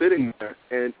it's just sitting there.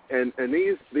 And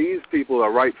these people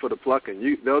are ripe for the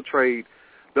plucking. They'll trade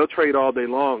all day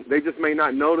long. They just may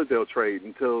not know that they'll trade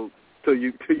until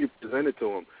you present it to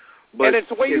them. But and it's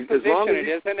the way you position it,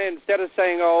 isn't it? Instead of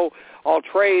saying, "Oh, I'll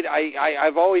trade,"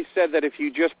 I've always said that if you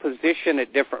just position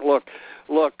it different, look,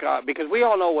 because we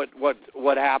all know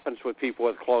what happens with people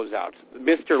with closeouts.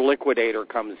 Mr. Liquidator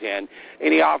comes in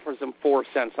and he offers them 4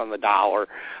 cents on the dollar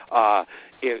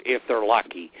if they're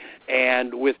lucky.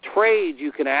 And with trade,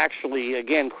 you can actually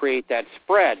again create that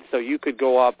spread. So you could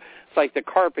go up. It's like the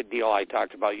carpet deal I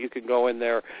talked about. You could go in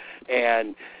there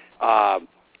and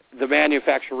the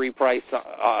manufacturer rep price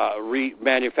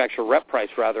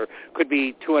could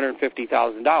be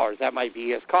 $250,000. That might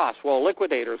be his cost. Well, a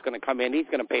liquidator is going to come in. He's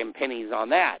going to pay him pennies on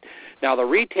that. Now, the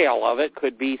retail of it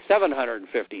could be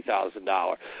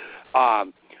 $750,000.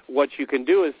 What you can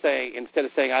do is say, instead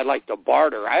of saying, I'd like to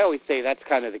barter, I always say that's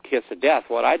kind of the kiss of death.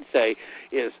 What I'd say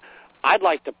is, I'd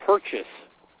like to purchase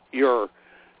your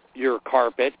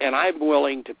carpet, and I'm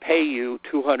willing to pay you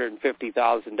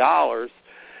 $250,000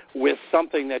 with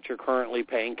something that you're currently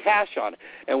paying cash on.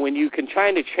 And when you can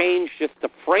try to change just the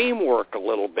framework a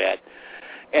little bit,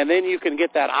 and then you can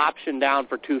get that option down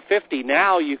for $250,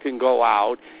 now you can go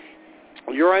out.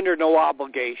 You're under no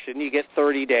obligation. You get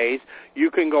 30 days. You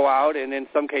can go out, and in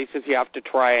some cases you have to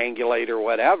triangulate or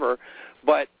whatever.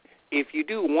 But if you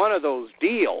do one of those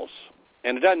deals,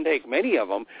 and it doesn't take many of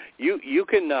them, you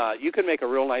can make a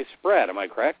real nice spread. Am I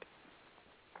correct?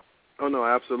 Oh no,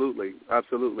 absolutely.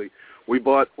 We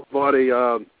bought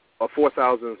a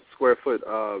 4,000 square foot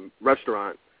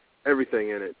restaurant, everything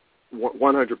in it,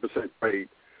 100% trade.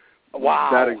 Wow.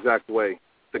 That exact way.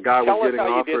 The guy was getting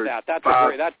offered. Tell us how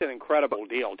you did that. That's an incredible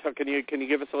deal. Can you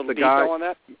give us a little detail on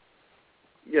that?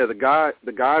 Yeah, the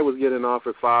guy was getting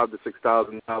offered $5,000 to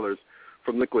 $6,000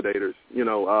 from liquidators. You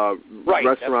know, right.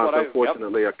 Restaurants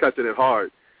unfortunately are cutting it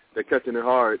hard. They're catching it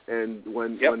hard, and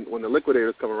when the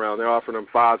liquidators come around, they're offering them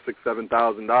 $5,000, $6,000,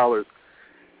 $7,000.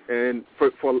 And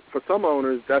for some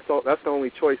owners, that's the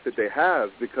only choice that they have,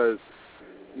 because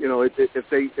you know if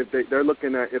they're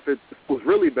looking at, if it was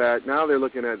really bad, now they're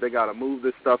looking at, they got to move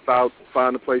this stuff out,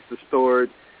 find a place to store it,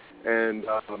 and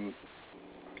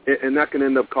that can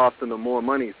end up costing them more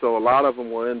money. So a lot of them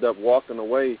will end up walking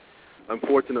away,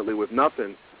 unfortunately, with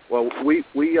nothing. Well, we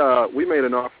made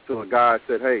an offer to a guy.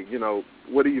 Said, hey, you know,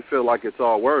 what do you feel like it's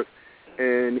all worth?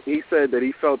 And he said that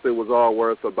he felt it was all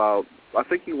worth about, I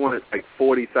think he wanted like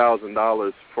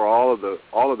 $40,000 for all of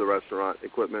the restaurant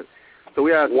equipment. So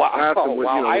we asked him. Wow! You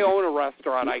know, I own a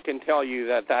restaurant. I can tell you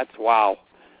that's wow.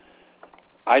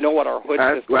 I know what our hood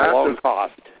system alone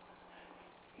cost.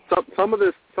 Some of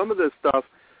this stuff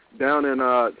down in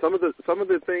some of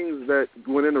the things that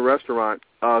went in the restaurant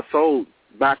sold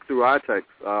back through iTex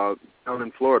down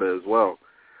in Florida as well.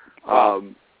 Wow.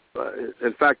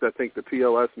 In fact, I think the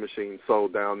POS machine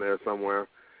sold down there somewhere,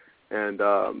 and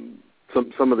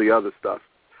some of the other stuff.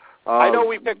 I know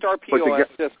we picked our POS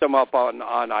system up on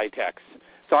iTex,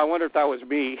 so I wonder if that was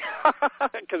me,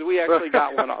 because we actually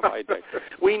got one off iTex.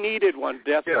 We needed one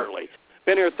desperately. Yeah.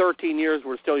 Been here 13 years.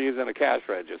 We're still using a cash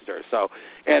register, so,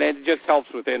 and it just helps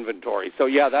with inventory. So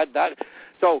yeah,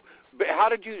 So how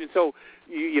did you? So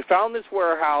you found this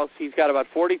warehouse. He's got about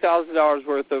 $40,000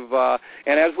 worth of,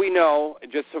 and as we know,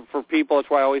 just for people, that's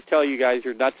why I always tell you guys,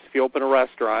 you're nuts if you open a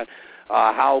restaurant.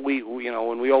 How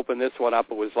when we opened this one up,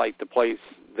 it was like the place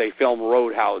they filmed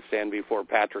Roadhouse in before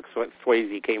Patrick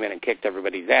Swayze came in and kicked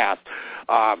everybody's ass.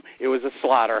 It was a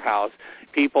slaughterhouse.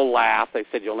 People laughed. They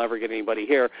said, you'll never get anybody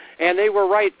here. And they were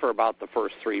right for about the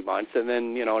first 3 months. And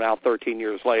then, now 13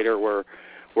 years later, we're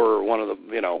one of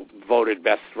the, voted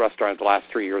best restaurants the last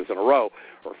 3 years in a row,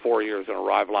 or 4 years in a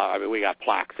row. I mean, we got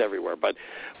plaques everywhere. But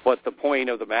the point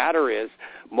of the matter is,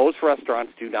 most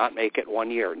restaurants do not make it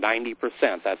 1 year, 90%.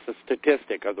 That's the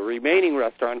statistic. Of the remaining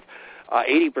restaurants,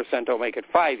 80% don't make it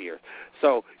 5 years.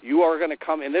 So you are going to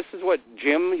come, and this is what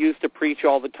Jim used to preach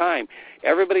all the time.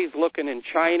 Everybody's looking in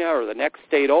China or the next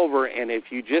state over, and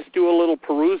if you just do a little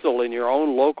perusal in your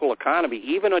own local economy,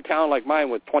 even a town like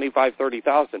mine with 25,000,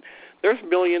 30,000, there's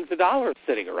millions of dollars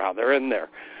sitting around. They're in there.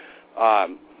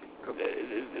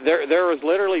 There is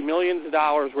literally millions of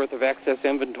dollars worth of excess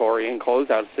inventory and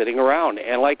closeouts sitting around.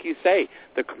 And like you say,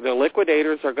 the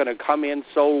liquidators are going to come in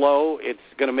so low, it's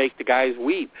going to make the guys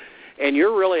weep. and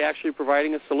you're really actually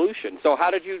providing a solution. So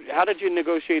how did you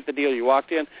negotiate the deal? You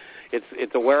walked in,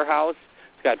 it's a warehouse,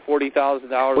 it's got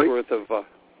 $40,000 worth of.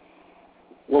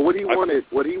 Well, what he wanted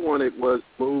was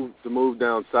to move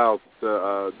down south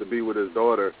to be with his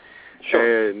daughter,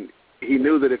 and he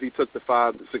knew that if he took the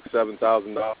 $5,000 to $6,000,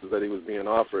 $7,000 that he was being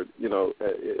offered,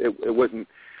 it wasn't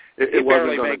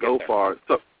going to go far.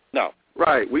 So no,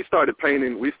 right. We started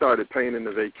painting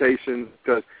the vacations,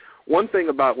 because one thing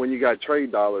about when you got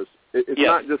trade dollars, it's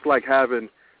not just like having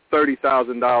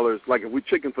 $30,000. Like if we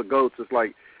chicken for goats, it's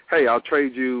like, hey, I'll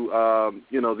trade you,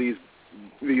 these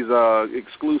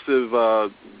exclusive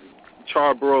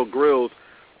charbroiled grills,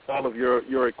 all of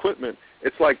your equipment.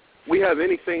 It's like we have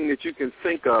anything that you can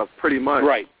think of pretty much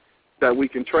that we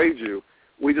can trade you.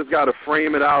 We just got to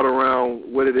frame it out around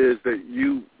what it is that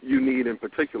you need in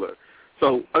particular.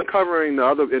 So uncovering the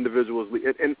other individuals,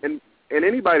 and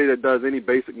anybody that does any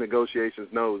basic negotiations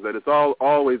knows that it's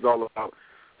always all about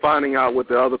finding out what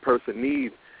the other person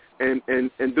needs and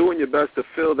doing your best to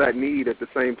fill that need at the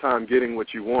same time getting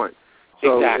what you want.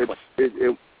 So exactly.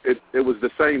 It was the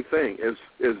same thing.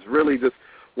 It's really just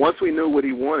once we knew what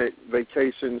he wanted,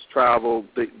 vacations, travel,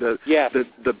 the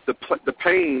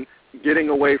pain, getting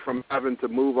away from having to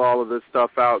move all of this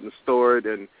stuff out and store it,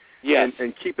 and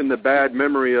keeping the bad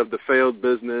memory of the failed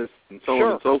business and so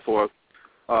on and so forth.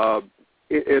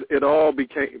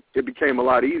 It became a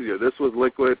lot easier. This was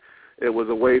liquid. It was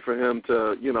a way for him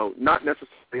to, not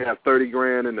necessarily have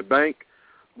 $30,000 in the bank,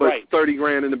 but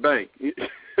 $30,000 in the bank.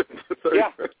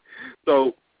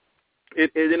 So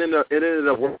it ended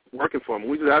up working for him.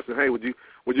 We just asked him, hey, would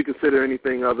you consider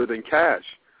anything other than cash,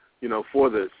 for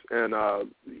this? And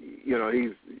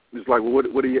he's like, well,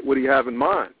 what do you have in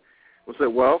mind? I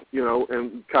said, well,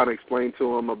 and kind of explained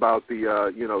to him about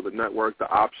the the network, the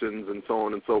options, and so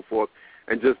on and so forth.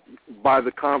 And just by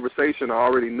the conversation, I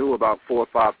already knew about 4 or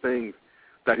 5 things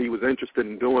that he was interested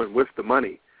in doing with the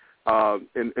money.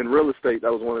 In real estate,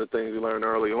 that was one of the things we learned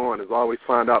early on, is always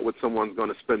find out what someone's going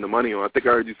to spend the money on. I think I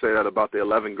heard you say that about the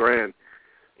 $11,000.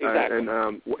 Exactly.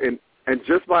 And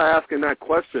just by asking that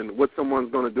question, what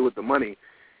someone's going to do with the money,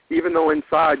 even though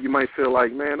inside you might feel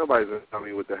like, man, nobody's going to tell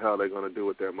me what the hell they're going to do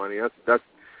with their money.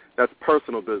 That's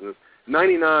personal business.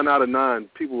 99 out of 9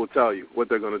 people will tell you what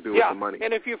they're going to do with the money.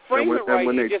 And if you frame it right,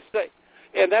 you just say,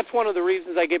 and that's one of the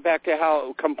reasons I get back to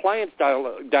how compliance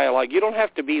dialogue. You don't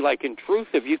have to be like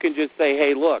intrusive. You can just say,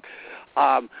 hey, look,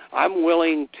 I'm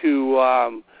willing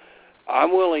to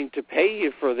pay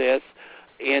you for this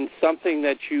in something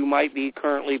that you might be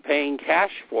currently paying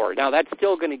cash for. Now, that's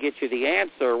still going to get you the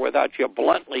answer without you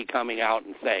bluntly coming out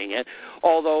and saying it.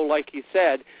 Although, like you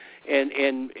said,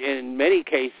 in many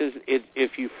cases,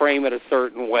 if you frame it a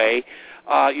certain way,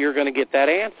 you're going to get that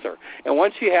answer. And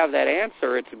once you have that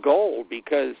answer, it's gold,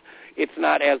 because it's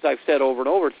not, as I've said over and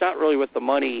over, it's not really with the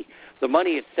money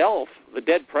itself, the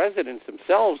dead presidents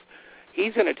themselves.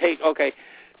 He's going to take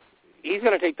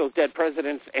those dead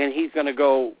presidents and he's going to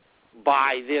go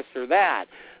buy this or that.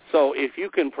 So if you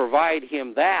can provide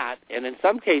him that, and in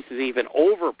some cases even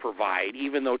over-provide,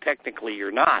 even though technically you're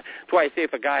not. That's why I say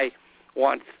if a guy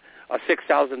wants a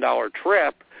 $6,000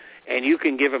 trip and you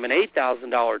can give him an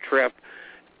 $8,000 trip,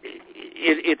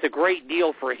 it's a great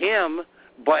deal for him,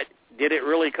 but did it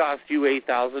really cost you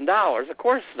 $8,000? Of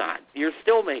course not. You're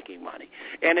still making money.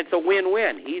 And it's a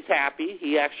win-win. He's happy.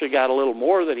 He actually got a little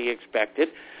more than he expected,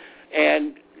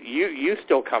 and you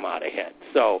still come out ahead.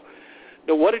 So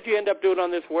now what did you end up doing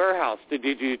on this warehouse? Did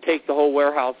you take the whole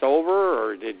warehouse over,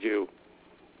 or did you?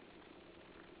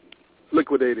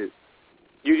 Liquidate it.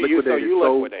 You liquidated.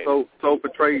 Sold for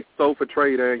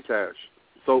trade and cash.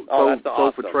 Sold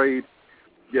for trade.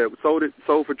 Yeah, sold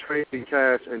for trade and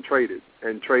cash, and traded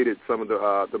some of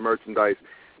the merchandise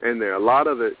in there. A lot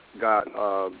of it got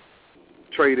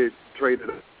traded.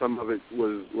 Some of it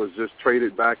was just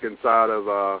traded back inside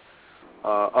of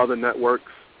other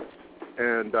networks,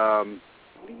 and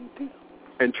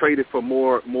traded for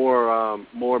more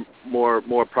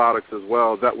products as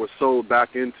well that were sold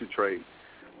back into trade.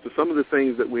 So some of the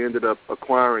things that we ended up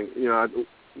acquiring,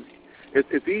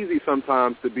 it's easy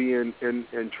sometimes to be in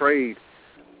trade.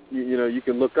 You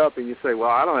can look up and you say, well,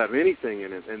 I don't have anything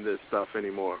in this stuff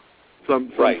anymore.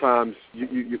 Sometimes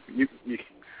you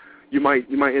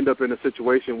might end up in a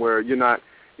situation where you're not,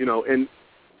 and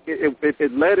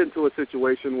it led into a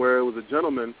situation where it was a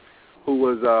gentleman who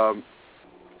was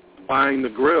buying the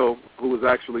grill, who was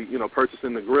actually,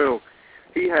 purchasing the grill.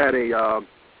 He had a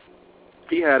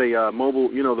mobile,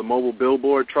 the mobile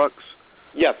billboard trucks.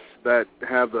 Yes. That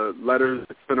have the letters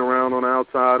that spin around on the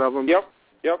outside of them. Yep.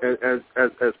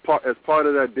 As part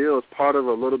of that deal, as part of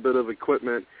a little bit of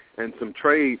equipment and some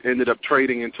trade, ended up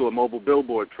trading into a mobile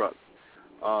billboard truck.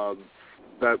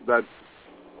 that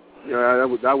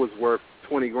was worth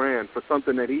 $20,000 for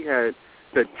something that he had.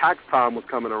 That tax time was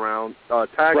coming around,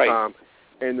 tag right. time,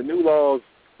 and the new laws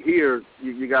here,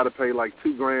 you got to pay like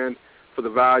 $2,000 for the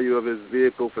value of his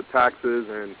vehicle for taxes,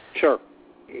 and sure.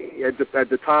 At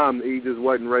the time he just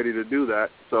wasn't ready to do that,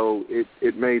 so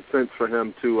it made sense for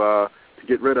him to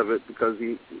get rid of it because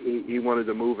he wanted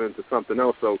to move into something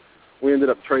else. So we ended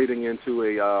up trading into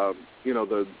a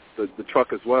the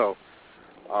truck as well.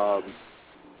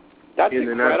 That's and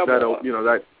incredible.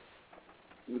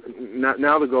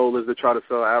 Now the goal is to try to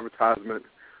sell advertisement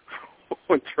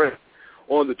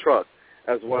on the truck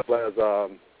as well as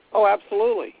oh,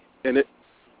 absolutely.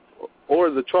 Or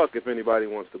the truck if anybody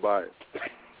wants to buy it.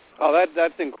 Oh,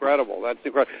 that's incredible. That's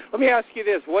incredible. Let me ask you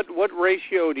this: what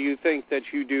ratio do you think that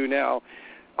you do now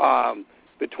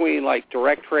between like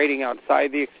direct trading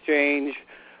outside the exchange,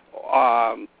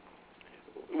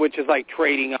 which is like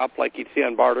trading up, like you'd see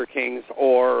on Barter Kings,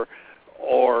 or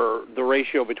the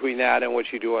ratio between that and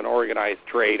what you do on organized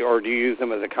trade, or do you use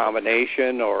them as a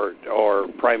combination, or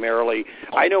primarily?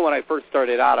 I know when I first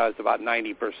started out, I was about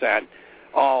 90%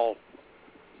 all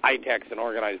ITEX and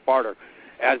organized barter.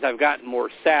 As I've gotten more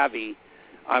savvy,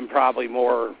 I'm probably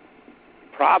 60%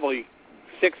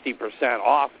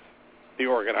 off the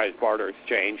organized barter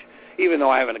exchange, even though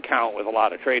I have an account with a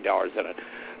lot of trade dollars in it.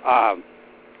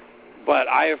 But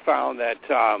I have found that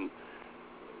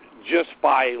just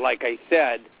by, like I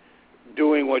said,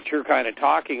 doing what you're kind of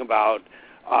talking about,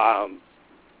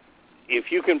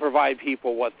 if you can provide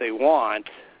people what they want,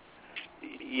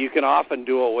 you can often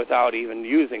do it without even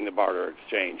using the barter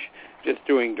exchange, just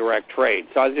doing direct trade.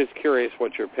 So I was just curious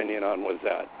what your opinion on was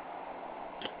that.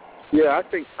 Yeah, I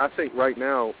think right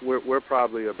now we're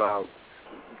probably about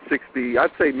 60.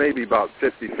 I'd say maybe about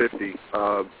 50-50.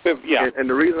 Yeah. And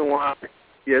the reason why,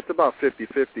 it's about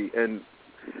 50-50, and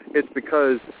it's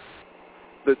because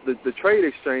the trade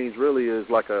exchange really is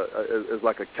like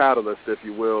a catalyst, if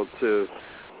you will, to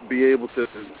be able to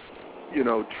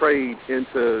trade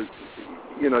into.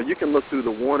 You can look through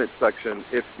the wanted section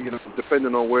if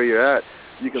depending on where you're at,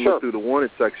 you can sure. look through the wanted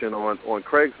section on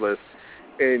Craigslist,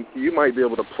 and you might be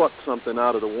able to pluck something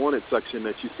out of the wanted section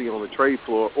that you see on the trade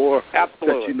floor, or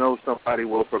absolutely. that somebody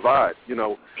will provide.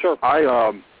 Sure.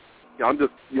 I'm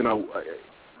just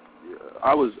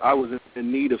I was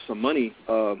in need of some money.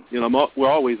 We're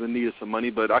always in need of some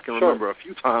monday, but I can remember a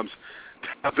few times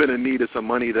I've been in need of some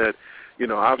money that.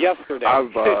 I've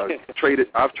traded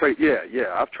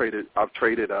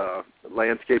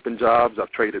landscaping jobs,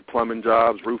 I've traded plumbing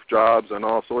jobs, roof jobs, and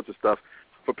all sorts of stuff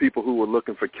for people who were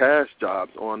looking for cash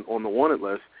jobs on the wanted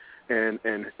list, and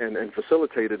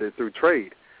facilitated it through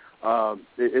trade.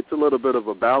 It's a little bit of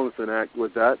a balancing act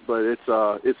with that, but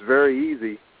it's very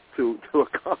easy to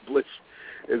accomplish.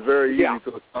 It's very easy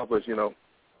to accomplish.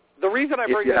 The reason I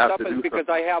bring this up is because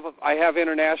I have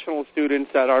international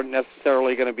students that aren't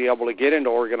necessarily going to be able to get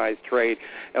into organized trade,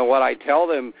 and what I tell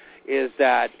them is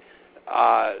that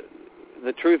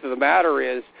the truth of the matter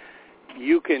is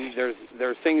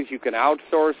there's things you can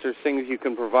outsource, there's things you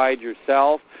can provide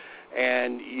yourself,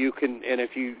 and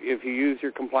if you use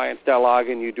your compliance dialogue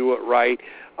and you do it right,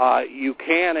 you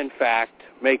can in fact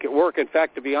make it work. In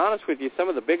fact, to be honest with you, some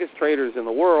of the biggest traders in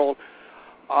the world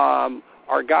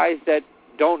are guys that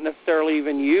don't necessarily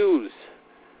even use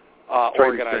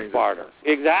organized barter.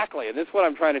 Exactly, and this is what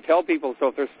I'm trying to tell people. So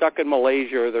if they're stuck in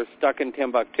Malaysia or they're stuck in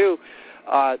Timbuktu,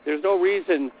 there's no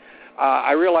reason.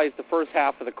 I realize the first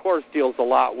half of the course deals a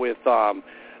lot with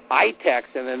ITEX,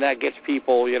 and then that gets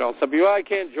people, some people, I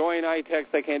can't join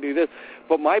ITEX, I can't do this.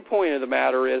 But my point of the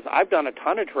matter is I've done a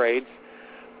ton of trades.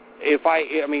 If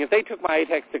they took my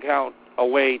ITEX account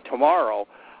away tomorrow,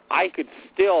 I could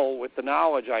still, with the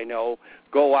knowledge I know,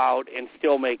 go out and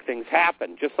still make things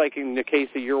happen, just like in the case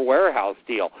of your warehouse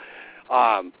deal.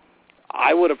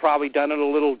 I would have probably done it a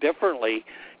little differently,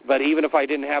 but even if I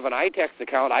didn't have an ITEX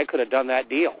account, I could have done that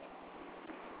deal.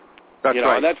 That's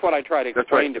right. And that's what I try to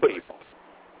explain to people.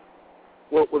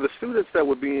 Well, the students that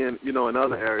would be in, in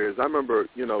other areas, I remember,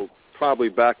 probably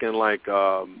back in I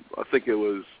think it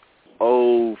was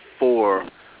 03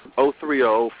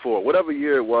 or 04, whatever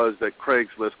year it was that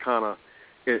Craigslist kind of,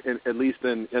 at least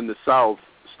in the South,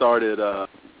 started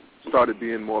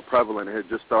being more prevalent. It had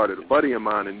just started. A buddy of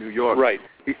mine in New York, right.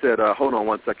 He said, hold on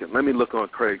one second, let me look on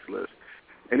Craigslist.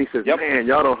 And he says, man,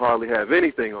 y'all don't hardly have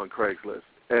anything on Craigslist.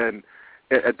 And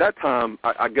at that time,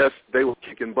 I guess they were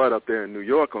kicking butt up there in New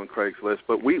York on Craigslist,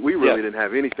 but we really didn't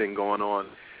have anything going on.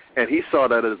 And he saw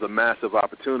that as a massive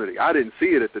opportunity. I didn't see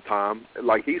it at the time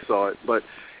like he saw it, but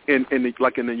in the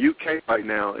UK right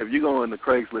now, if you go on the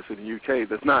Craigslist in the UK,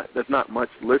 there's not much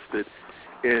listed,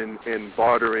 in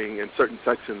bartering in certain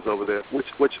sections over there,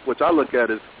 which I look at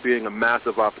as being a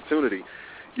massive opportunity.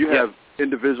 You have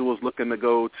individuals looking to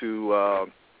go to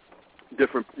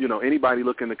different, anybody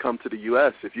looking to come to the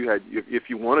U.S. If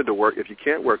you wanted to work, if you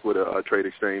can't work with a trade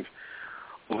exchange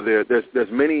over there,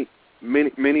 there's many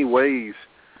ways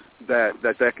that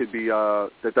could be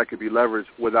leveraged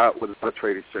without a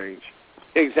trade exchange.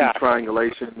 Exactly. Through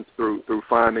triangulations, through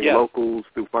finding locals,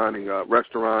 through finding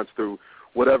restaurants, through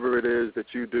whatever it is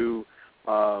that you do,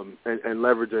 and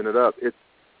leveraging it up.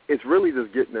 It's really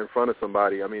just getting in front of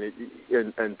somebody. I mean,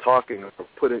 and talking, or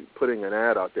putting an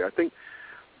ad out there. I think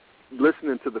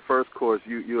listening to the first course,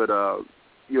 you had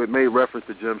made reference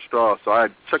to Jim Straw, so I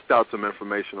had checked out some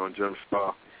information on Jim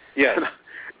Straw. Yes.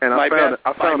 And I found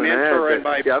an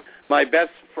ad. My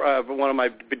best, one of my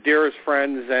dearest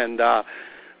friends, and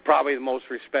probably the most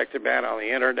respected man on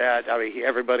the internet. I mean,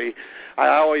 everybody. I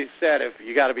always said, if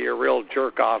you got to be a real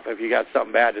jerk off, if you got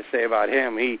something bad to say about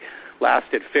him, he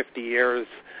lasted 50 years,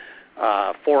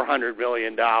 $400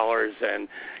 million, and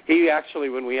he actually,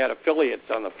 when we had affiliates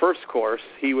on the first course,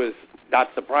 he was,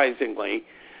 not surprisingly,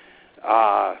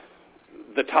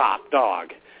 the top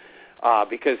dog.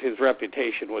 Because his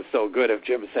reputation was so good. If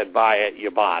Jim said buy it,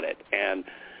 you bought it, and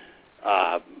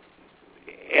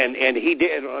he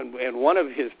did. And one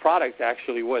of his products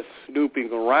actually was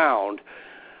snooping around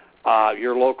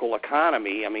your local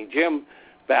economy. I mean, Jim,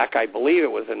 back I believe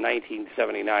it was in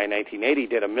 1979, 1980,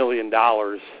 did $1 million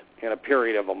in a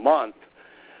period of a month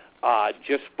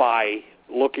just by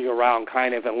looking around,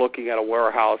 kind of, and looking at a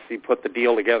warehouse. He put the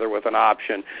deal together with an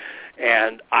option.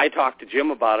 And I talked to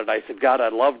Jim about it. I said, God,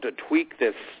 I'd love to tweak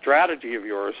this strategy of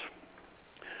yours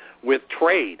with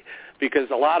trade, because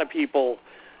a lot of people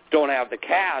don't have the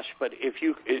cash. But if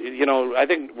I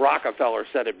think Rockefeller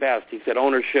said it best. He said,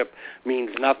 ownership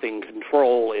means nothing.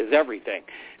 Control is everything.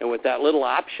 And with that little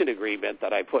option agreement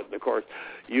that I put in the course,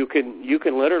 you can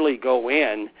literally go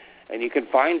in and you can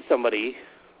find somebody,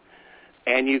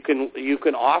 and you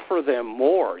can offer them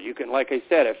more. You can, like I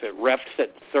said, if it reps at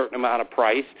a certain amount of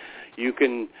price, you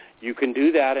can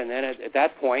do that, and then at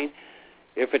that point,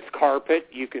 if it's carpet,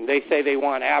 they say they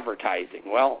want advertising.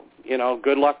 Well,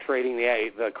 good luck trading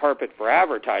the carpet for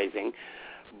advertising.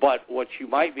 But what you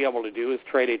might be able to do is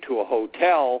trade it to a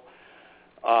hotel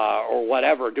or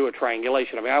whatever, do a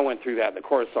triangulation. I mean, I went through that in the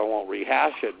course, so I won't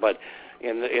rehash it. But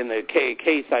in the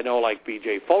case I know, like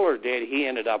B.J. Fuller did, he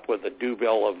ended up with a due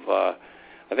bill of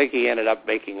I think he ended up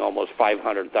making almost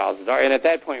 $500,000. And at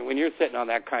that point, when you're sitting on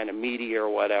that kind of media or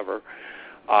whatever,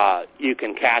 you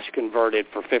can cash convert it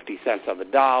for 50 cents on the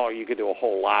dollar. You can do a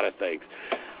whole lot of things.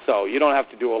 So you don't have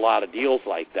to do a lot of deals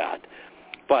like that.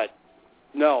 But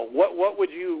no, what would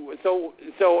you? So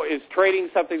is trading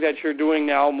something that you're doing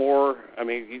now more? I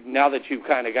mean, now that you've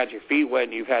kind of got your feet wet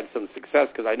and you've had some success,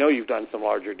 because I know you've done some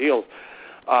larger deals.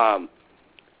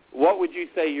 What would you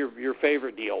say your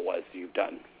favorite deal was you've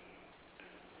done?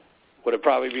 Would it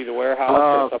probably be the warehouse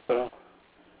or something else?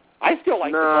 I still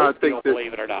like the boat deal,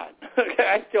 believe it or not.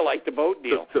 I still like the boat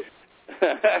deal.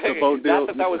 The boat deal.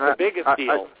 Not that was the biggest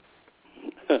deal.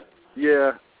 The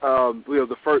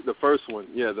first one.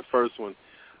 Yeah, the first one.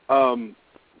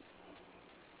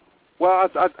 Well,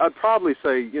 I'd probably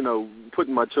say,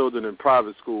 putting my children in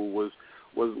private school was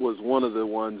one of the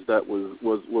ones that was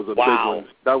a big one.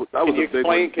 That was a big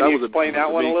one. Can you explain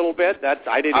that one a little bit?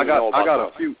 I didn't know about that. I got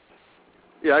a few.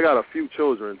 Yeah, I got a few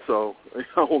children, so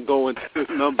I won't go into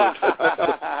numbers.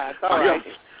 That's all right.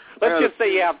 Let's just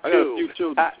say you have two. I got a few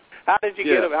children. How did you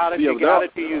get them? How did you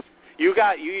use? You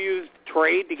used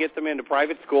trade to get them into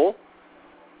private school?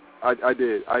 I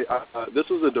did. This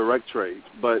was a direct trade,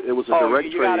 but it was a direct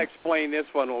trade. You got to explain this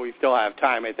one when we still have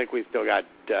time. I think we still got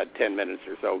 10 minutes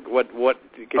or so. What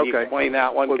can you explain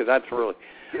that one? Because that's really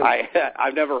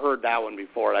I've never heard that one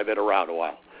before, and I've been around a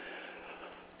while.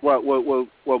 Well.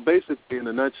 Basically, in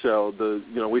a nutshell,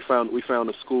 we found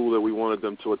a school that we wanted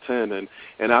them to attend, and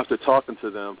after talking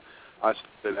to them, I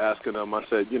started asking them. I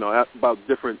said, about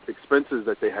different expenses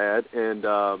that they had, and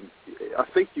I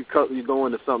think you go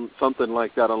into something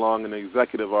like that along an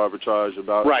executive arbitrage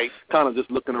about kind of just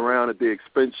looking around at the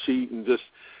expense sheet and just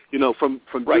from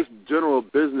just general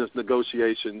business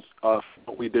negotiations of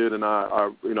what we did in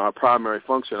our primary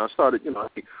function. I started,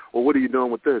 well, what are you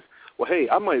doing with this? Well, hey,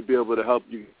 I might be able to help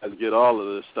you guys get all of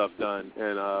this stuff done.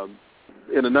 And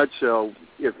in a nutshell,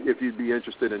 if you'd be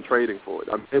interested in trading for it,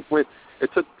 it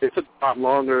took a lot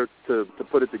longer to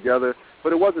put it together,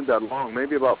 but it wasn't that long.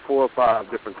 Maybe about 4 or 5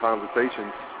 different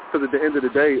conversations. Because at the end of the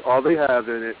day, all they have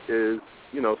in it is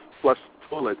flush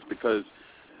toilets. Because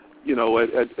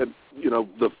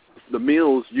the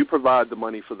meals, you provide the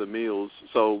money for the meals.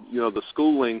 So the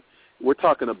schooling we're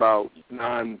talking about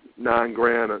 $9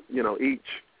 grand, each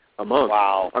a month.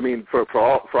 Wow. I mean, for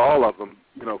all of them,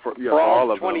 for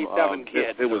all of 27 them.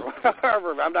 Kids. It was.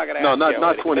 I'm not going to. No, ask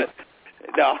not 20.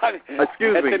 No,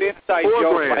 excuse that's me. An inside $4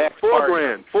 joke.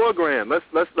 grand. $4 grand. Let's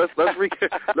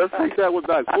take that one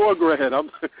back. $4 grand.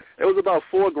 It was about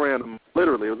 $4 grand.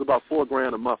 Literally, it was about $4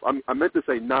 grand a month. I meant to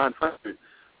say 900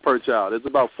 per child. It's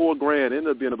about $4 grand. It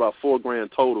ended up being about $4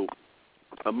 grand total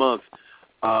a month.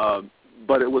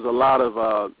 But it was a lot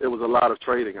of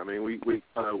trading. I mean, we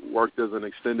worked as an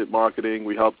extended marketing.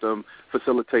 We helped them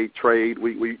facilitate trade.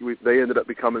 They ended up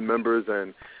becoming members,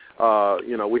 and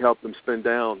we helped them spin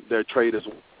down their trade as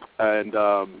well. And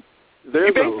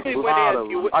there's a lot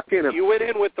of you went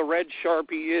in with the red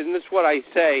Sharpie, and this is what I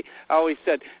say. I always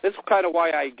said this is kind of why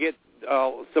I get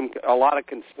a lot of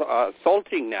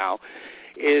consulting now.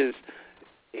 Is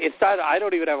it's not. I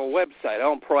don't even have a website. I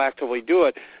don't proactively do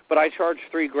it. But I charge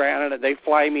 $3 grand, and they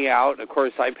fly me out. And of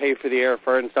course, I pay for the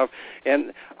airfare and stuff.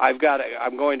 And I'm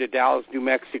going to Dallas, New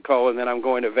Mexico, and then I'm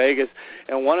going to Vegas.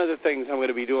 And one of the things I'm going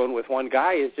to be doing with one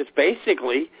guy is just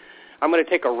basically, I'm going to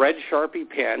take a red Sharpie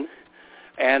pen,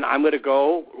 and I'm going to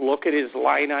go look at his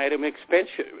line item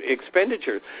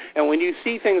expenditures. And when you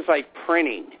see things like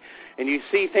printing, and you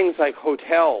see things like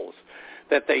hotels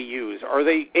that they use, or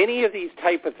any of these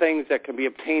type of things that can be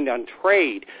obtained on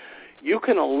trade, you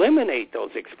can eliminate those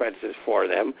expenses for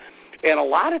them, and a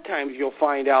lot of times you'll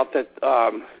find out that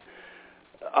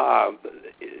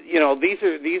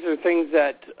these are things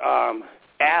that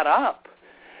add up.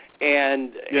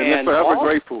 And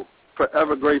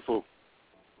forever grateful.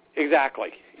 Exactly.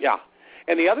 Yeah.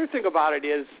 And the other thing about it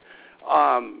is,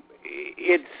 I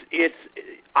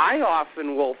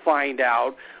often will find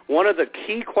out one of the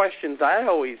key questions I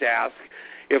always ask.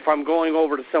 If I'm going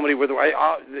over to somebody with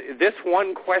this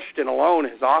one question alone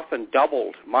has often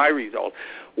doubled my result.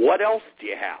 What else do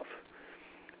you have?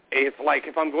 If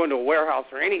I'm going to a warehouse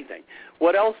or anything,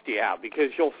 what else do you have?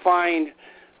 Because you'll find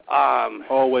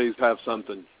always have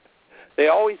something. They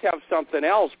always have something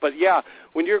else. But yeah,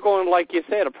 when you're going, like you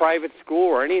said, a private school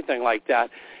or anything like that,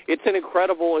 it's an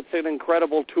incredible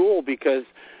tool, because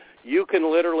you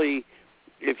can literally,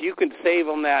 if you can save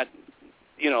them that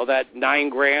 $9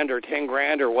 grand or $10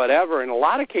 grand or whatever. In a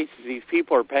lot of cases, these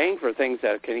people are paying for things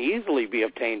that can easily be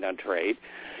obtained on trade,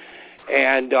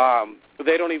 and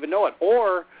they don't even know it.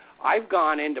 Or I've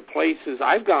gone into places.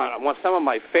 Some of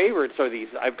my favorites are these.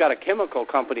 I've got a chemical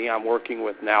company I'm working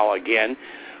with now again.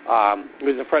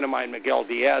 There's a friend of mine, Miguel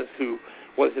Diaz, who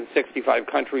was in 65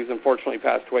 countries, unfortunately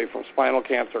passed away from spinal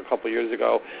cancer a couple of years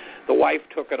ago. The wife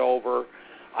took it over.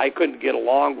 I couldn't get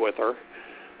along with her.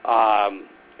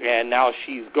 And now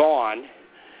she's gone,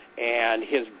 and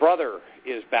his brother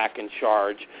is back in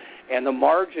charge, and the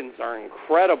margins are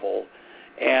incredible,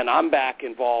 and I'm back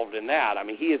involved in that. I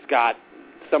mean, he has got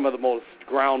some of the most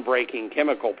groundbreaking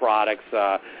chemical products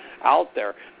out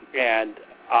there, and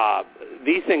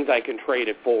these things I can trade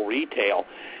at full retail,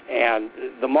 and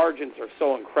the margins are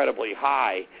so incredibly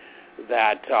high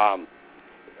that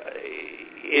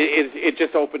it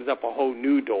just opens up a whole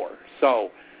new door.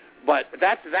 But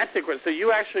that's the question. So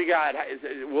you actually got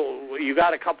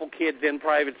a couple kids in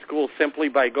private school simply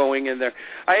by going in there.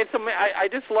 I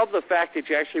just love the fact that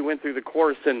you actually went through the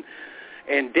course and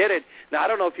did it. Now I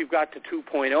don't know if you've got to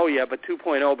 2.0 yet, but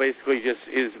 2.0 basically just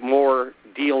is more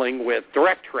dealing with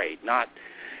direct trade, not.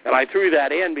 And I threw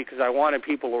that in because I wanted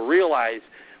people to realize,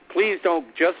 please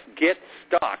don't just get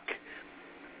stuck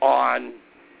on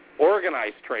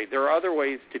organized trade. There are other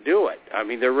ways to do it. I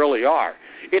mean, there really are.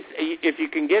 If you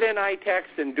can get in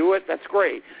iText and do it, that's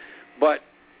great. But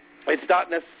it's not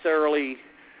necessarily.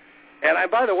 And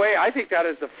by the way, I think that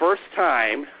is the first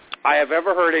time I have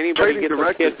ever heard anybody get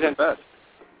their kids in. Best.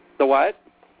 The what?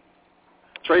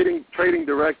 Trading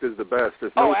direct is the best.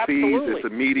 There's no fees. It's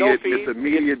immediate. No fees. It's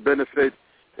immediate benefit.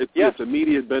 It's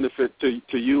immediate benefit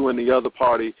to you and the other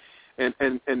party, and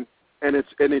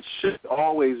it should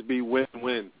always be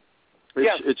win-win.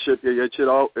 It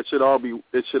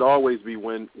should always be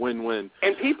win-win.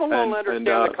 And people don't understand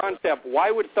the concept. Why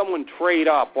would someone trade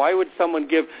up? Why would someone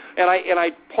give? And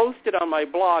I posted on my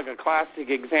blog a classic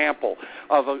example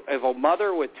of a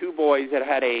mother with two boys that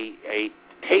had a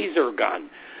taser gun,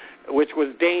 which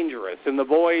was dangerous. And the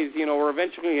boys, were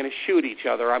eventually going to shoot each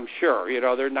other, I'm sure.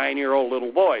 They're 9-year-old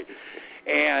little boys.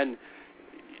 And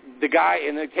the guy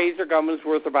in the taser gun was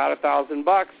worth about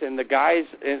 $1,000, and the guys,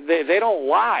 they don't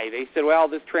lie. They said, well,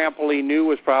 this trampoline new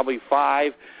was probably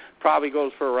 $5, probably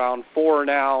goes for around $4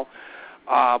 now.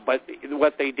 But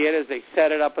what they did is they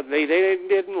set it up, and they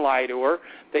didn't lie to her.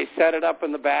 They set it up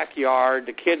in the backyard.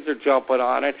 The kids are jumping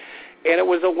on it. And it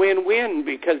was a win-win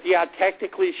because, yeah,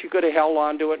 technically she could have held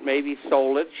on to it, maybe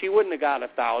sold it. She wouldn't have got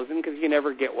 $1,000 because you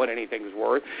never get what anything's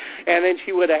worth. And then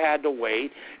she would have had to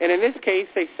wait. And in this case,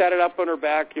 they set it up in her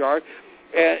backyard.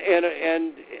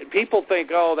 And people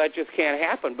think, oh, that just can't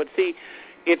happen. But, see,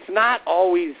 it's not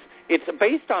always – it's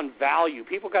based on value.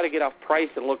 People got to get off price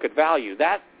and look at value.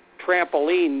 That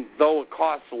trampoline, though it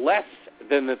costs less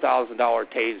than the $1,000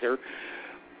 taser,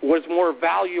 was more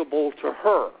valuable to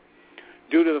her,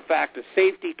 due to the fact of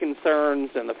safety concerns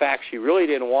and the fact she really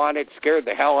didn't want it, scared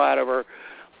the hell out of her.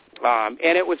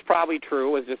 And it was probably true.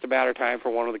 It was just a matter of time for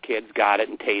one of the kids got it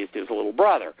and tased his little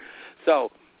brother.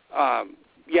 So,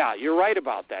 yeah, you're right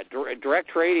about that. Direct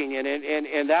trading,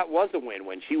 and that was a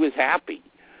win-win. She was happy.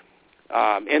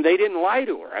 And they didn't lie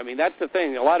to her. I mean, that's the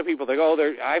thing. A lot of people think,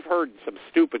 oh, I've heard some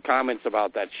stupid comments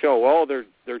about that show. Oh,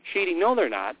 they're cheating. No, they're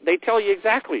not. They tell you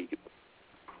exactly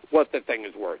what the thing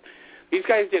is worth. These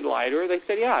guys didn't lie to her. They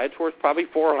said, yeah, it's worth probably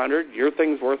 $400. Your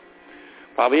thing's worth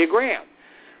probably $1,000.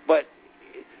 But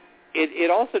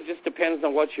it also just depends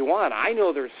on what you want. I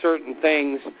know there's certain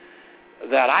things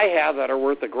that I have that are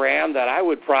worth $1,000 that I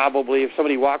would probably, if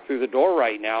somebody walked through the door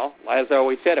right now, as I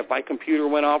always said, if my computer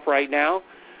went off right now,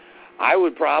 I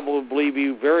would probably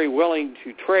be very willing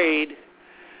to trade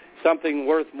something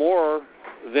worth more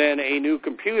than a new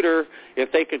computer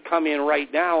if they could come in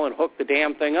right now and hook the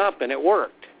damn thing up and it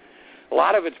worked. A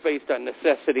lot of it's based on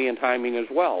necessity and timing as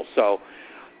well. So,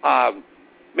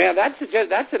 man, that's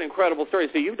an incredible story.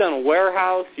 So you've done a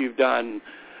warehouse, you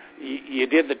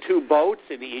did the 2 boats,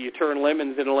 and you turn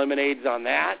lemons into lemonades on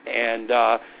that,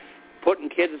 and putting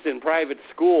kids in private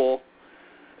school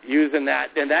using that.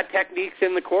 And that technique's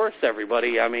in the course,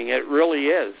 everybody. I mean, it really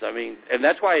is. I mean, and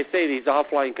that's why I say these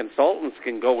offline consultants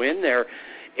can go in there,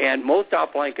 and most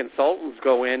offline consultants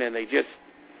go in and they just,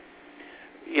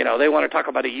 they want to talk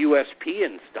about a USP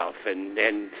and stuff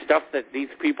and stuff that these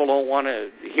people don't want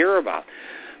to hear about.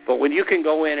 But when you can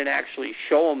go in and actually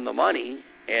show them the money,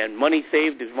 and money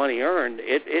saved is money earned,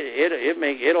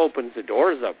 it opens the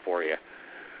doors up for you.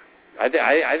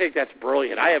 I think that's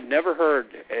brilliant. I have never heard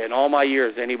in all my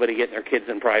years anybody getting their kids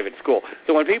in private school.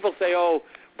 So when people say, oh,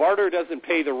 Barter doesn't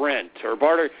pay the rent, or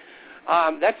Barter,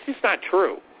 that's just not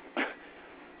true.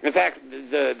 In fact,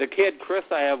 the kid, Chris,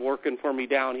 I have working for me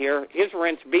down here, his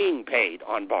rent's being paid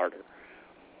on Barter.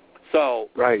 So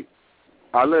right.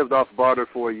 I lived off Barter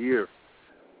for a year,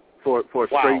 for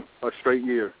a straight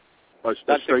year.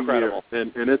 That's incredible.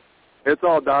 Year. And it's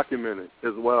all documented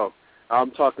as well.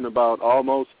 I'm talking about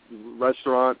almost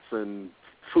restaurants and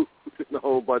food and a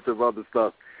whole bunch of other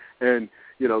stuff. And,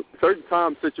 certain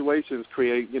time situations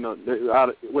create, what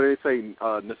do they say,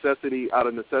 necessity, out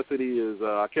of necessity is,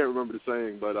 I can't remember the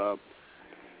saying, but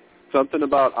something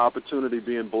about opportunity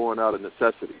being born out of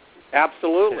necessity.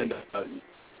 Absolutely. And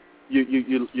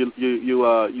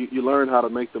you learn how to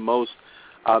make the most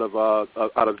out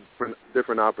of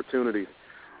different opportunities.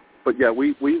 But yeah,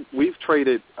 we've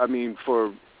traded.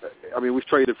 We've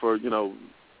traded for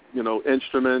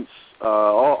instruments,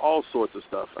 all sorts of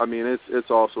stuff. I mean, it's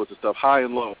all sorts of stuff, high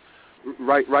and low.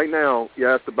 Right now, you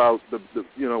asked about the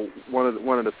one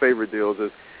of the favorite deals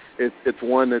is it's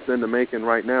one that's in the making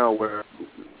right now, where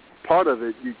part of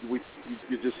it you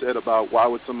just said about why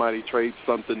would somebody trade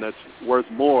something that's worth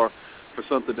more for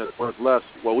something that's worth less.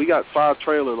 Well, we got 5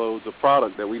 trailer loads of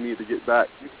product that we need to get back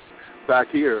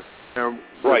here, and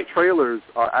right. The trailers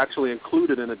are actually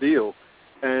included in a deal,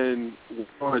 and we're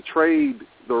going to trade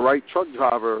the right truck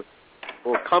driver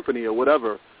or company or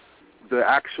whatever the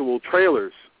actual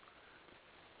trailers,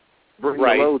 bring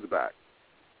right. the loads back.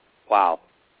 Wow.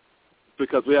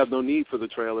 Because we have no need for the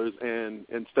trailers, and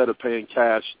instead of paying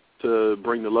cash to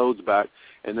bring the loads back,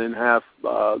 and then have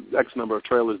X number of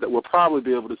trailers that we'll probably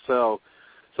be able to sell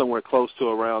somewhere close to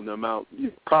around the amount.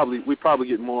 We probably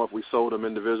get more if we sold them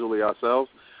individually ourselves.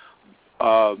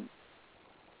 If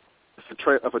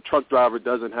a truck driver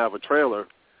doesn't have a trailer,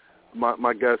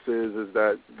 my guess is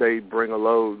that they bring a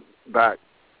load back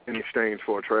in exchange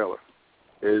for a trailer.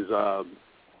 That's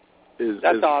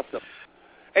awesome.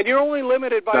 And you're only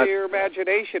limited by your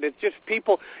imagination. It's just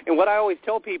people, and what I always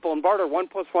tell people in Barter, 1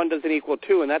 + 1 doesn't equal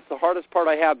 2, and that's the hardest part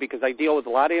I have because I deal with a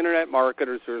lot of internet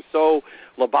marketers who are so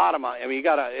lobotomized. I mean,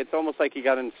 it's almost like you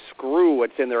got to unscrew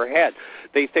what's in their head.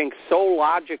 They think so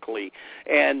logically,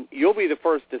 and you'll be the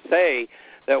first to say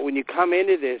that when you come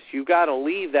into this, you got to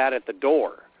leave that at the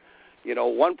door.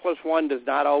 1 + 1 does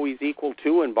not always equal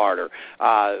 2 in Barter.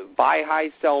 Buy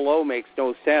high, sell low makes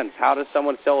no sense. How does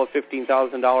someone sell a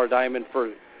 $15,000 diamond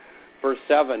for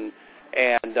 $7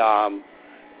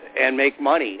 and make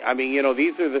money? I mean,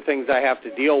 these are the things I have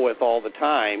to deal with all the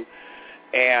time.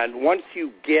 And once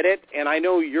you get it, and I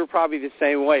know you're probably the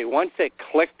same way, once it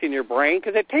clicked in your brain,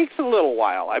 because it takes a little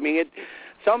while. I mean,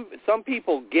 some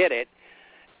people get it,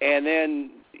 and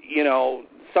then, you know,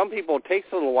 some people it takes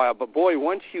a little while, but boy,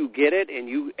 once you get it and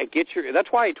you get that's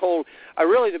why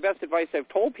the best advice I've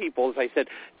told people is I said,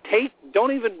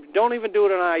 don't even do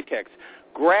it on iText.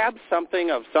 Grab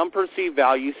something of some perceived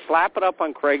value, slap it up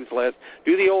on Craigslist,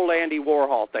 do the old Andy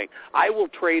Warhol thing. I will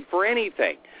trade for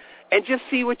anything, and just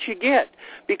see what you get,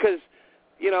 because,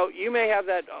 you know, you may have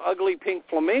that ugly pink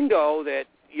flamingo that,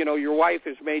 you know, your wife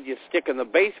has made you stick in the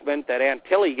basement that Aunt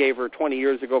Tilly gave her 20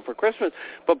 years ago for Christmas.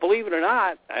 But believe it or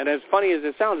not, and as funny as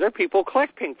it sounds, there are people who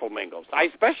collect pink flamingos,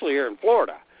 especially here in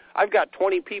Florida. I've got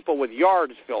 20 people with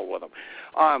yards filled with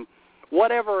them.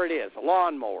 Whatever it is, a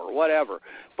lawnmower, whatever.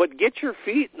 But get your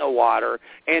feet in the water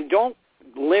and don't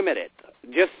limit it.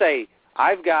 Just say,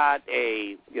 I've got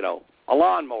a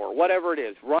lawnmower, whatever it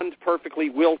is, runs perfectly,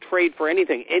 will trade for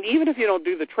anything. And even if you don't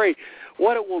do the trade,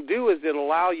 what it will do is it'll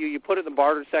allow you put it in the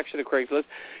barter section of Craigslist,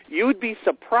 you would be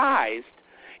surprised,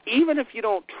 even if you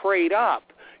don't trade up,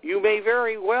 you may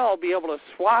very well be able to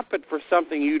swap it for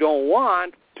something you don't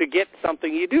want to get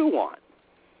something you do want.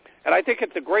 And I think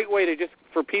it's a great way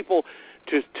for people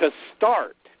to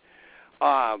start.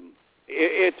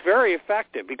 It's very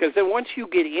effective, because then once you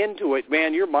get into it,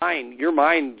 man, your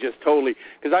mind just totally,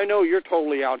 because I know you're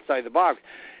totally outside the box.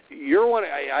 You're one.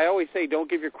 I always say, don't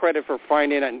give your credit for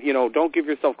don't give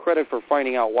yourself credit for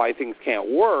finding out why things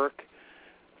can't work.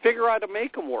 Figure out how to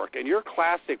make them work. And you're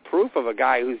classic proof of a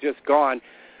guy who's just gone,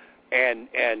 and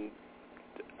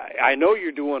I know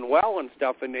you're doing well and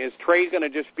stuff. And is trade going to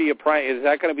just be is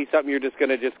that going to be something you're just going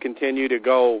to just continue to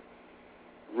go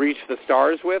reach the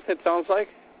stars with? It sounds like.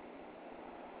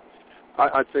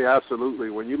 I'd say absolutely.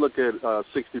 When you look at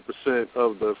 60%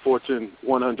 of the Fortune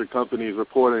 100 companies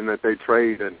reporting that they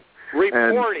trade and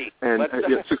reporting,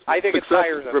 I think it's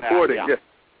higher than reporting, that.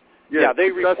 Yeah,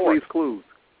 they report. Success leaves clues.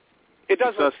 It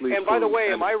does. And by the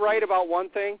way, am I right about one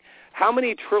thing? How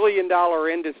many trillion-dollar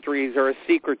industries are as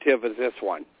secretive as this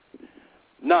one?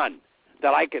 None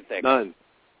that I could think. None.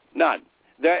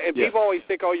 And people always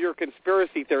think, oh, you're a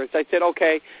conspiracy theorist. I said,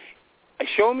 okay.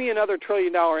 Show me another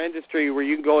trillion-dollar industry where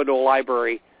you can go into a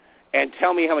library and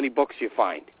tell me how many books you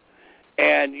find.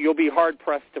 And you'll be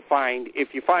hard-pressed to find. If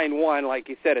you find one, like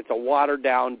you said, it's a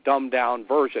watered-down, dumbed-down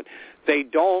version. They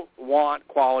don't want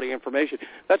quality information.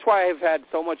 That's why I've had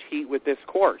so much heat with this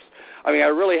course. I mean, I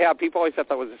really have. People always thought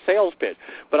that was a sales pitch.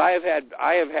 But I have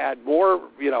had more,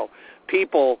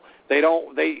 people,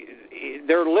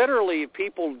 they're literally, if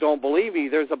people don't believe me,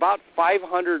 there's about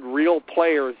 500 real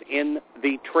players in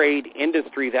the trade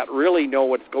industry that really know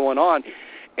what's going on.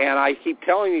 And I keep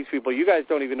telling these people, you guys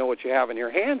don't even know what you have in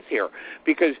your hands here,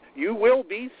 because you will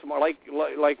be smart.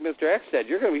 Like Mr. X said,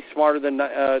 you're going to be smarter than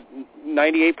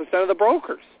 98% of the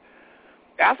brokers.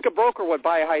 Ask a broker what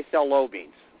buy high, sell low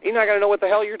means. He's not going to know what the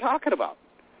hell you're talking about.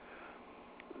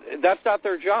 That's not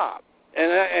their job.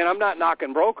 And I'm not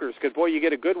knocking brokers, because, boy, you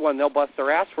get a good one, they'll bust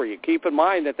their ass for you. Keep in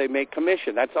mind that they make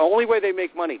commission. That's the only way they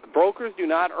make money. Brokers do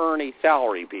not earn a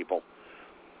salary, people.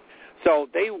 So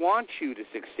they want you to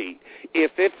succeed.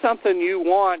 If it's something you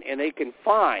want and they can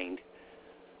find,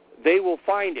 they will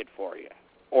find it for you,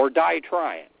 or die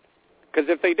trying. Because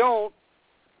if they don't,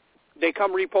 they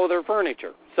come repo their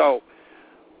furniture. So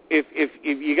if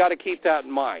you got to keep that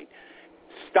in mind.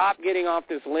 Stop getting off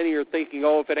this linear thinking,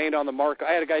 oh, if it ain't on the market.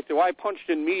 I had a guy say, well, I punched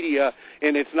in media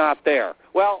and it's not there.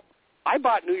 Well, I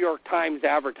bought New York Times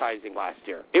advertising last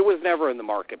year. It was never in the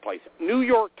marketplace. New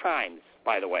York Times,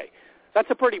 by the way. That's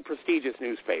a pretty prestigious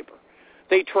newspaper.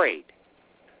 They trade.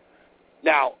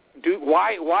 Now,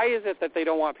 why is it that they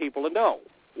don't want people to know?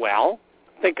 Well,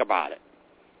 think about it.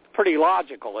 Pretty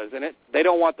logical, isn't it? They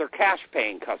don't want their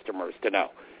cash-paying customers to know,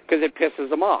 because it pisses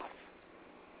them off.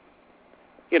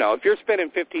 If you're spending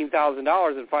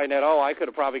 $15,000 and find out, I could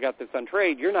have probably got this on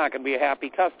trade, you're not going to be a happy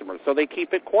customer. So they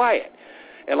keep it quiet.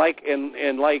 And like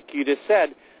you just said,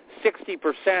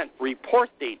 60% report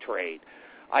they trade.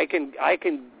 I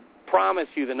can promise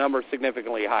you the number's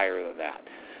significantly higher than that.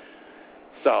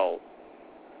 So,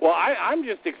 well, I'm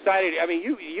just excited. I mean,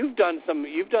 you've done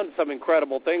some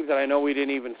incredible things that I know we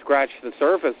didn't even scratch the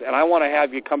surface. And I want to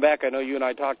have you come back. I know you and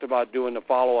I talked about doing the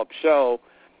follow-up show.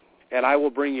 And I will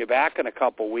bring you back in a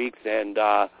couple weeks, and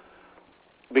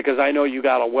because I know you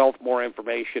got a wealth more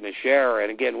information to share.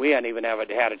 And again, we hadn't even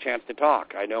had a chance to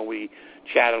talk. I know we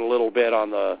chatted a little bit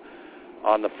on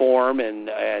the forum, and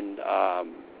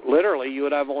literally, you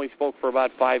and I have only spoke for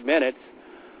about 5 minutes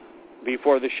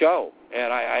before the show.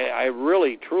 And I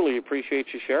really, truly appreciate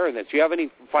you sharing this. Do you have any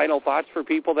final thoughts for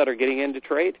people that are getting into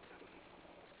trade?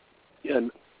 Yeah,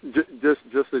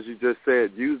 just as you just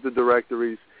said, use the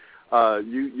directories.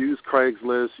 Use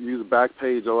Craigslist, use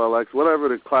Backpage, OLX, whatever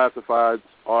the classifieds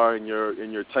are in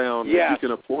your town. Yes. If you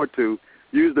can afford to,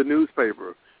 use the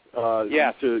newspaper.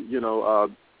 Yes. You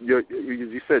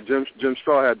said Jim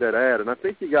Straw had that ad, and I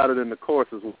think you got it in the course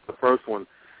as the first one.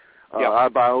 Yep. I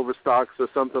buy overstocks or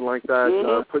something like that.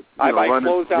 Mm-hmm. I buy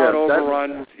closeout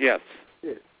overruns. Yes.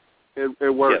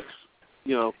 It works.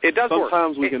 Yes. It does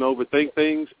sometimes work. We can overthink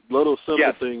things. Little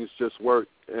simple things just work,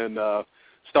 and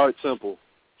start simple.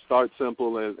 Start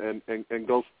simple and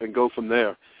go from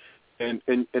there. And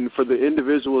for the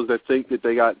individuals that think that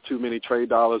they got too many trade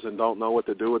dollars and don't know what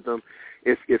to do with them,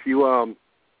 if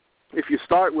you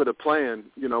start with a plan,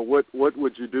 what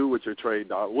would you do with your trade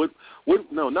dollar?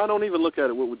 Don't even look at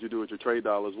it. What would you do with your trade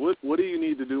dollars? What do you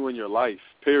need to do in your life?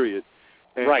 Period.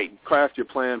 And craft your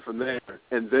plan from there,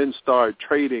 and then start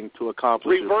trading to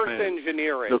accomplish your plan. Reverse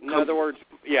engineer it. In other words,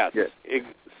 yes.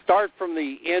 Start from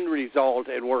the end result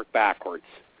and work backwards.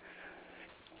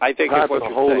 I think it's what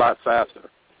a whole lot faster.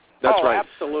 That's right.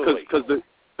 Absolutely. Because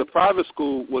the private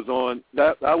school was on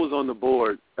that was on the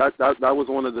board. That was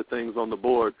one of the things on the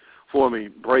board for me.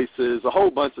 Braces, a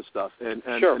whole bunch of stuff, and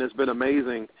it's been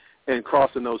amazing. And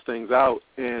crossing those things out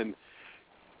and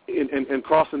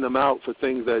crossing them out for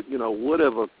things that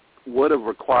would have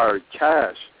required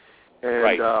cash,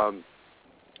 and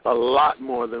a lot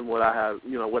more than what I have.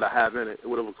 What I have in it. It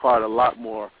would have required a lot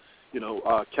more.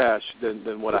 Cash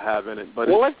than what I have in it. But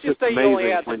let's just say you only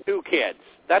had the 2 kids.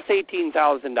 That's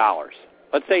 $18,000.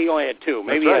 Let's say you only had 2.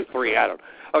 Maybe you had 3. I don't know.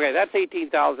 Okay, that's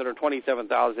 $18,000 or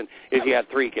 $27,000 if you had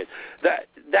 3 kids.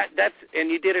 That's and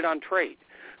you did it on trade.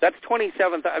 That's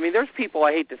 $27,000. I mean, there's people,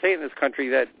 I hate to say, in this country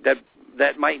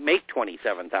that might make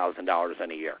 $27,000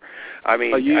 in a year. I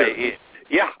mean, a year.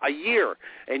 A year,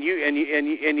 and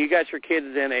you got your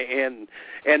kids in,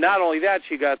 and not only that,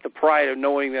 you got the pride of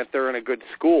knowing that they're in a good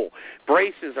school.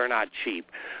 Braces are not cheap.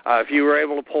 If you were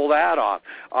able to pull that off,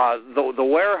 the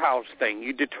warehouse thing,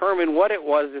 you determined what it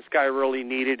was this guy really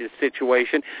needed, his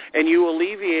situation, and you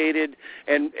alleviated,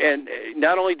 and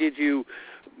not only did you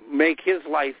make his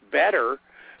life better,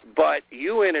 but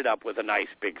you ended up with a nice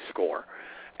big score,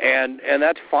 and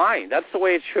that's fine. That's the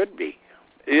way it should be.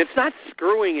 It's not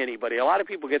screwing anybody. A lot of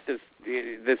people get this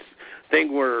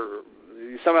thing where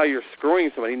somehow you're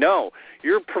screwing somebody. No,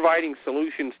 you're providing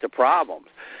solutions to problems.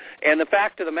 And the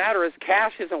fact of the matter is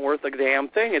cash isn't worth a damn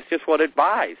thing. It's just what it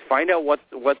buys. Find out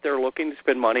what they're looking to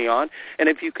spend money on, and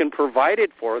if you can provide it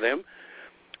for them.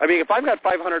 I mean, if I've got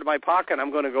 $500 in my pocket,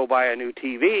 I'm going to go buy a new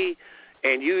TV,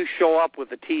 and you show up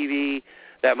with a TV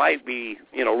that might be,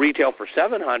 retail for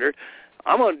 $700,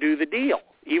 I'm going to do the deal.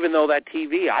 Even though that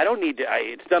TV, I don't need to.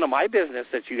 It's none of my business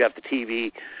that you got the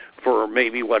TV for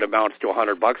maybe what amounts to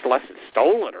 $100, unless it's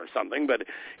stolen or something. But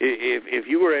if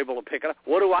you were able to pick it up,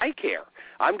 what do I care?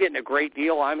 I'm getting a great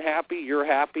deal. I'm happy. You're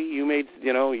happy. You made,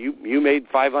 you made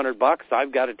 $500.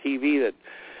 I've got a TV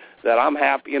that I'm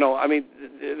happy. I mean,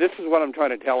 this is what I'm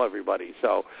trying to tell everybody.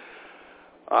 So,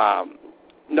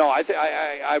 no,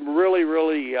 I really,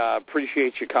 really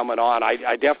appreciate you coming on.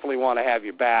 I definitely want to have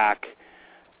you back.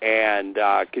 And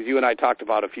because you and I talked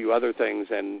about a few other things,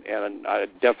 and I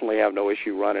definitely have no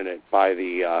issue running it by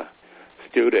the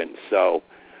students. So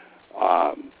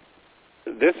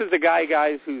this is the guy,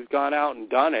 guys, who's gone out and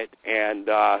done it, and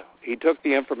he took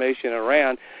the information and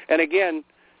ran. And again,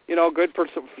 a good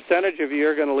percentage of you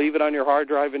are going to leave it on your hard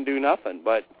drive and do nothing.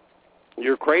 But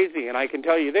you're crazy, and I can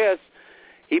tell you this.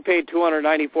 He paid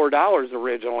 $294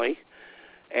 originally,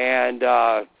 and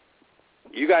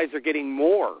you guys are getting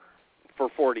more for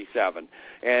 $47.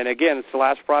 And again, it's the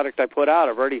last product I put out.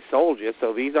 I've already sold you,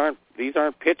 so these aren't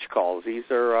pitch calls. These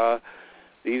are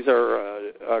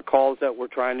calls that we're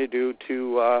trying to do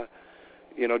to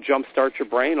jumpstart your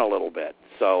brain a little bit.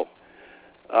 So,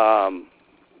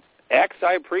 X,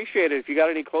 I appreciate it. If you got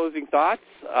any closing thoughts,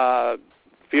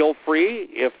 feel free.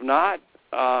 If not,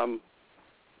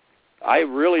 I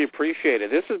really appreciate it.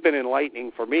 This has been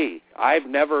enlightening for me.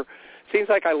 Seems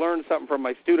like I learn something from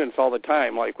my students all the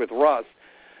time, like with Russ.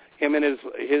 Him and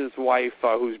his wife,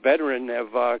 who's bedridden,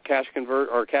 have cash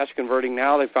converting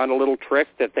now. They found a little trick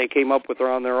that they came up with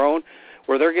on their own,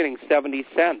 where they're getting 70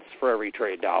 cents for every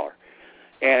trade dollar,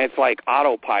 and it's like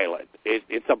autopilot.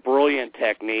 It's a brilliant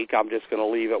technique. I'm just going to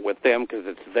leave it with them because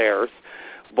it's theirs.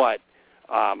 But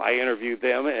I interviewed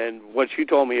them, and what you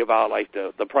told me about, like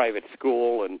the private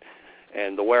school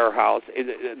and the warehouse.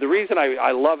 The reason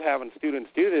I love having students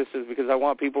do this is because I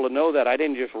want people to know that I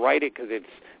didn't just write it because it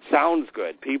sounds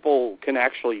good. People can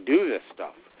actually do this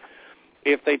stuff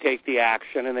if they take the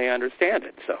action and they understand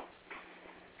it. So,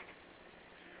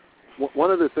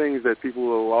 one of the things that people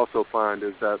will also find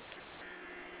is that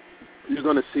you're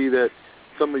going to see that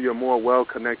some of your more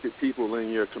well-connected people in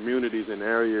your communities and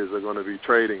areas are going to be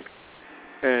trading,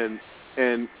 and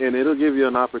it'll give you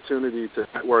an opportunity to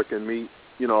network and meet,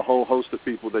 you know, a whole host of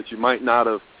people that you might not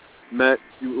have met,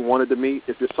 you wanted to meet.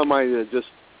 If you're somebody that just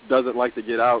doesn't like to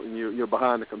get out and you're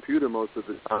behind the computer most of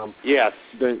the time, yes,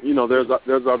 then, you know, there's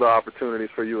other opportunities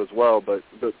for you as well. But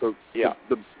there's a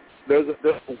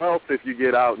wealth if you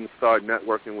get out and start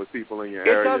networking with people in your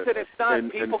area. It does, and it's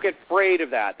not. People get afraid of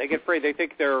that. They get afraid. They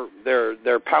think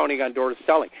they're pounding on doors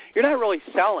selling. You're not really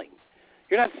selling.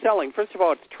 You're not selling. First of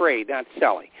all, it's trade, not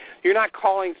selling. You're not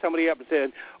calling somebody up and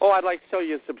saying, "Oh, I'd like to sell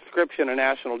you a subscription to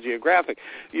National Geographic."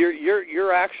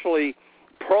 You're actually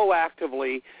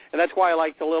proactively, and that's why I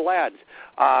like the little ads.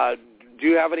 Do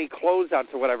you have any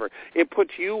closeouts or whatever? It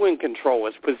puts you in control.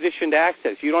 It's positioned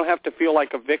access. You don't have to feel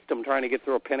like a victim trying to get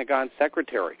through a Pentagon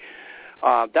secretary.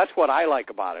 That's what I like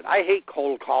about it. I hate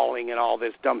cold calling and all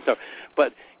this dumb stuff,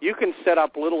 but you can set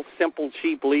up little simple,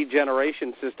 cheap lead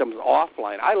generation systems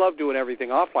offline. I love doing everything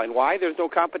offline. Why? There's no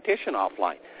competition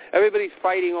offline. Everybody's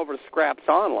fighting over scraps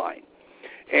online.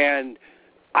 And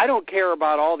I don't care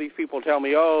about all these people telling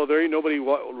me, oh, there ain't nobody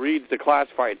reads the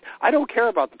classifieds. I don't care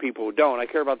about the people who don't. I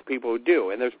care about the people who do,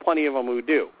 and there's plenty of them who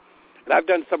do. And I've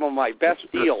done some of my best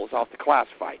deals off the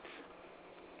classifieds.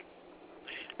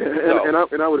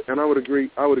 And I would agree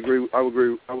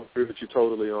with you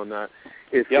totally on that.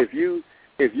 If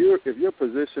you're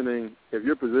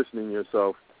positioning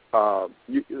yourself,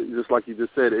 just like you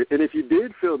just said, and if you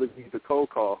did feel the need to cold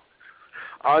call,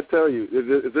 I'll tell you,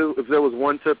 if there was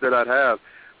one tip that I'd have,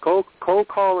 cold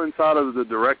call inside of the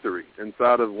directory,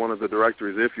 inside of one of the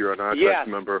directories if you're an ITEX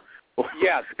member.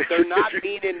 Yes, they're not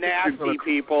mean and nasty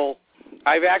people.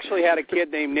 I've actually had a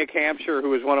kid named Nick Hampshire who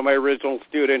was one of my original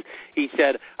students. He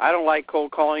said, I don't like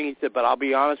cold calling. He said, but I'll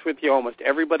be honest with you, almost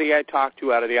everybody I talk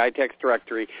to out of the ITEX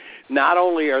directory, not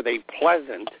only are they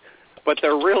pleasant, but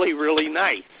they're really, really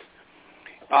nice.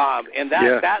 And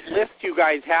that list you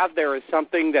guys have there is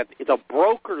something that the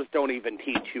brokers don't even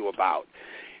teach you about.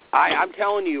 I'm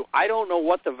telling you, I don't know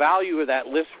what the value of that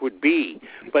list would be,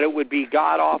 but it would be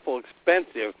god-awful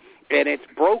expensive, and it's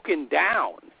broken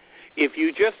down. If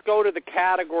you just go to the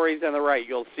categories on the right,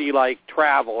 you'll see, like,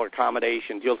 travel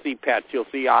accommodations, you'll see pets, you'll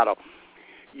see auto.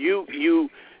 You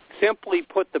simply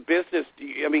put the business,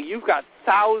 I mean, you've got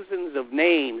thousands of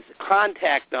names,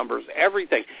 contact numbers,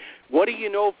 everything. What do you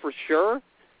know for sure?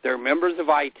 They're members of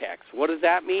ITEX. What does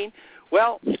that mean?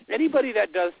 Well, anybody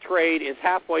that does trade is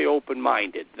halfway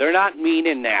open-minded. They're not mean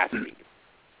and nasty.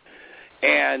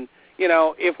 And, you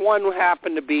know, if one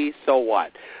happened to be, so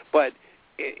what? But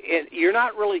you're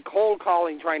not really cold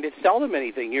calling trying to sell them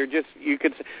anything.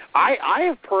 I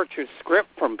have purchased script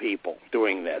from people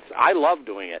doing this. I love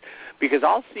doing it because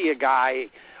I'll see a guy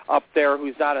up there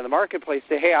who's not in the marketplace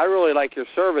say, hey, I really like your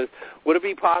service. Would it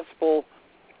be possible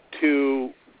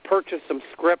to purchase some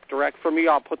script direct from me?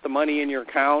 I'll put the money in your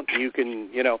account. You can,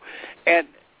 you know, and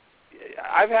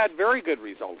I've had very good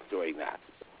results doing that.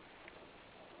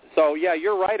 So, yeah,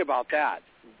 you're right about that.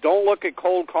 Don't look at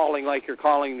cold calling like you're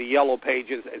calling the yellow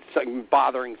pages and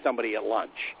bothering somebody at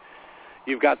lunch.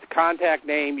 You've got the contact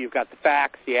name, you've got the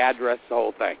fax, the address, the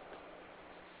whole thing.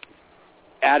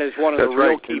 That is one of the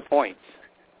real key points.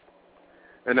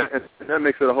 And that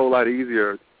makes it a whole lot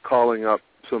easier calling up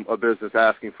a business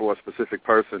asking for a specific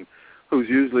person who's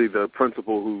usually the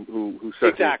principal who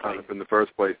set the account up in the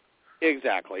first place.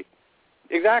 Exactly.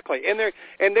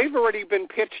 And they've already been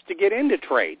pitched to get into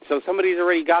trade, so somebody's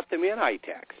already got them in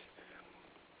ITEX.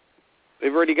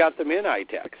 They've already got them in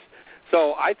ITEX.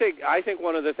 So I think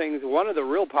one of the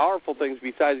real powerful things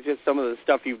besides just some of the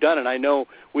stuff you've done, and I know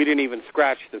we didn't even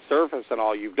scratch the surface on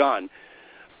all you've done,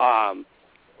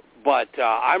 but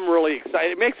I'm really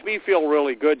excited. It makes me feel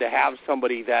really good to have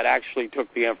somebody that actually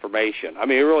took the information. I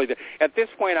mean, it really did. At this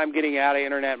point, I'm getting out of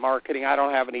internet marketing. I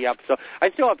don't have any upsell.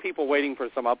 I still have people waiting for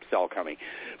some upsell coming,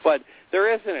 but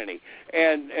there isn't any.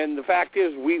 And the fact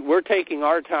is, we're taking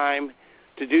our time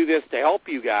to do this to help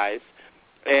you guys,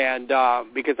 and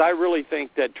because I really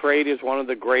think that trade is one of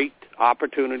the great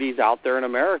opportunities out there in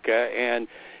America, and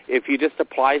if you just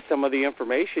apply some of the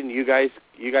information, you guys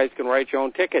can write your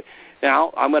own ticket.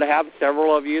 Now, I'm going to have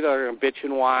several of you that are going to bitch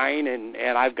and whine, and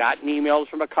I've gotten emails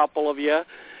from a couple of you,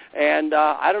 and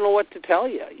I don't know what to tell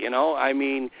you. You know, I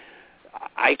mean,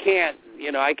 I can't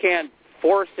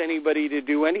force anybody to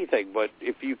do anything, but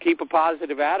if you keep a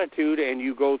positive attitude and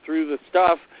you go through the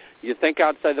stuff, you think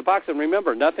outside the box, and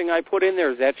remember, nothing I put in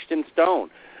there is etched in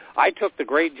stone. I took the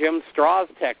great Jim Straw's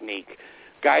technique.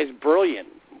 Guy's brilliant.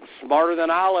 Smarter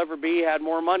than I'll ever be, had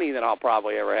more money than I'll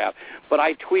probably ever have. But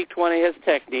I tweaked one of his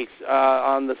techniques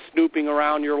on the snooping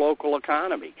around your local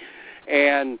economy.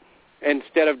 And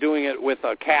instead of doing it with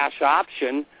a cash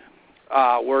option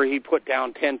where he put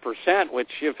down 10%, which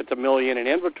if it's $1 million in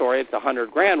inventory, it's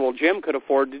 $100,000. Well, Jim could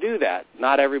afford to do that.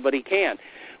 Not everybody can.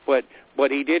 But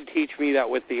he did teach me that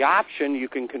with the option, you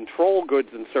can control goods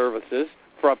and services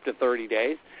for up to 30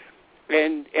 days.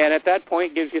 And at that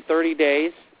point, gives you 30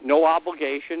 days, no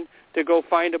obligation, to go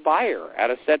find a buyer at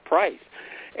a set price.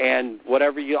 And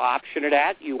whatever you option it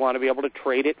at, you want to be able to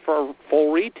trade it for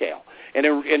full retail. And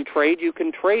in trade, you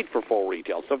can trade for full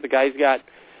retail. So if the guy's got,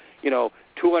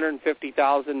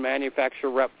 250,000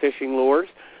 manufacturer rep fishing lures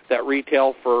that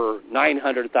retail for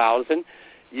 $900,000,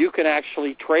 you can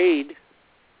actually trade.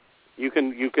 You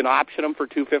can option them for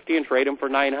 $250,000 and trade them for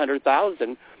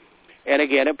 $900,000. And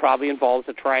again, it probably involves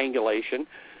a triangulation,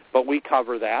 but we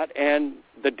cover that, and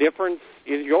the difference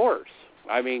is yours.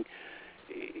 I mean,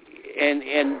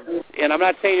 and I'm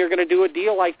not saying you're going to do a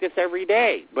deal like this every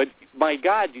day, but my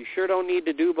God, you sure don't need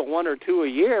to do but one or two a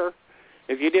year.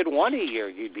 If you did one a year,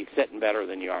 you'd be sitting better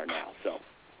than you are now. So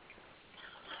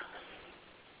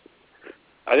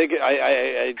I think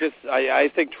I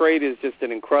think trade is just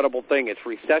an incredible thing. It's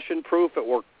recession proof. It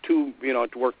worked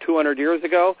 200 years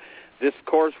ago. This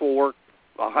course will work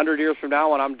 100 years from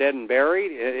now when I'm dead and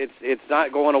buried. It's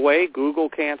not going away. Google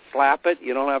can't slap it.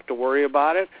 You don't have to worry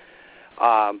about it.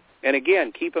 And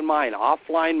again, keep in mind,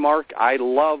 offline, Mark, I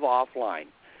love offline.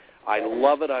 I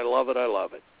love it, I love it, I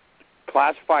love it.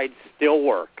 Classifieds still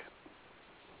work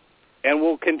and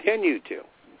will continue to.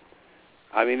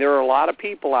 I mean, there are a lot of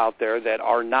people out there that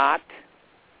are not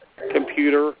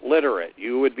computer literate.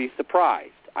 You would be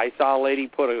surprised. I saw a lady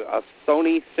put a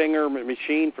Sony Singer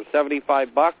machine for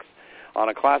 $75 on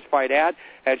a classified ad.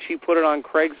 Had she put it on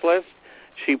Craigslist,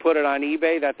 she put it on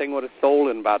eBay, that thing would have sold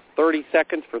in about 30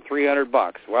 seconds for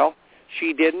 $300. Well,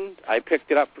 she didn't. I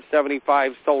picked it up for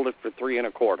 $75, sold it for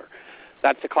 $325.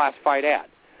 That's a classified ad.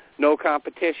 No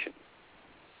competition.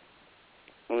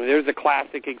 I mean, there's a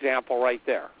classic example right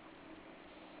there.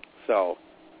 So,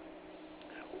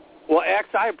 well, X,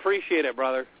 I appreciate it,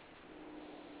 brother.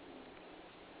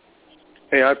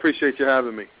 Hey, I appreciate you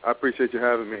having me. And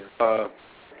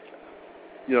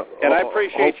I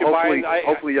appreciate you buying.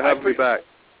 Hopefully, you have me back.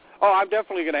 Oh, I'm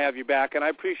definitely going to have you back, and I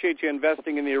appreciate you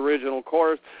investing in the original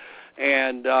course.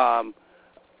 And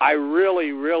I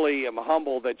really, really am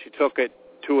humbled that you took it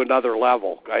to another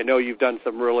level. I know you've done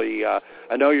some really.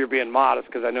 I know you're being modest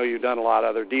because I know you've done a lot of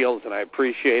other deals, and I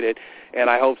appreciate it. And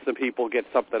I hope some people get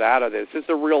something out of this. It's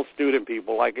a real student,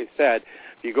 people. Like I said,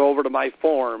 if you go over to my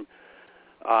forum.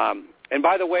 And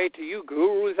by the way, to you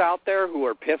gurus out there who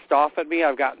are pissed off at me,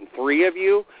 I've gotten 3 of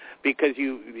you because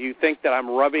you think that I'm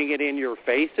rubbing it in your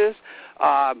faces.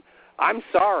 I'm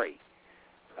sorry.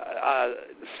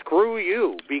 Screw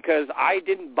you, because I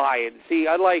didn't buy it. See,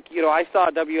 I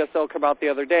saw WSL come out the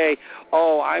other day,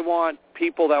 I want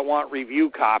people that want review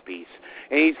copies.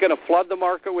 And he's going to flood the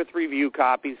market with review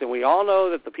copies, and we all know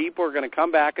that the people are going to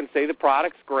come back and say the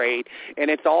product's great, and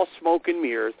it's all smoke and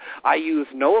mirrors. I use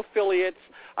no affiliates.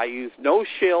 I use no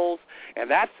shills, and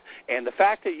the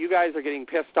fact that you guys are getting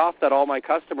pissed off that all my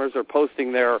customers are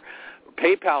posting their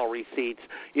PayPal receipts,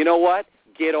 you know what?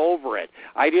 Get over it.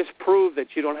 I just proved that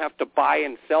you don't have to buy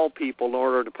and sell people in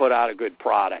order to put out a good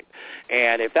product.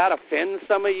 And if that offends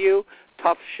some of you,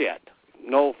 tough shit.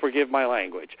 No, forgive my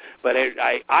language. But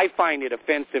I find it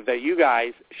offensive that you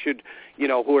guys should,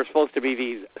 who are supposed to be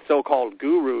these so-called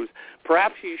gurus,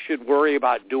 perhaps you should worry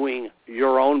about doing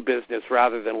your own business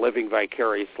rather than living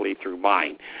vicariously through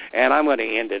mine. And I'm going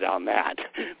to end it on that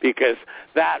because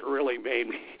that really made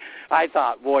me, I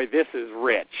thought, boy, this is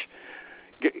rich.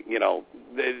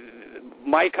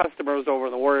 My customers over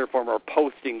in the Warrior Forum are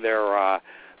posting their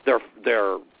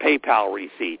PayPal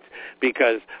receipts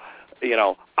because,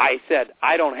 I said,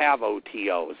 I don't have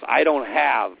OTOs. I don't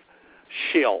have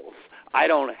shills. I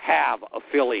don't have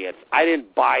affiliates. I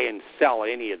didn't buy and sell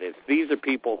any of this. These are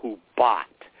people who bought.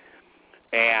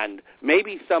 And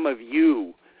maybe some of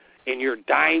you in your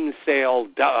dime sale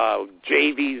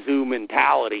JV Zoo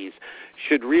mentalities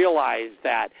should realize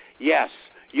that, yes,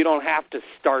 you don't have to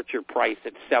start your price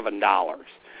at $7.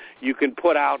 You can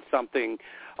put out something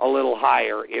a little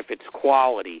higher if it's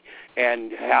quality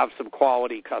and have some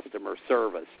quality customer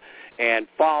service and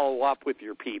follow up with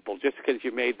your people. Just because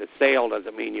you made the sale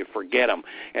doesn't mean you forget them.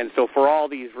 And so for all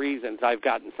these reasons, I've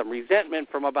gotten some resentment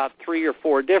from about 3 or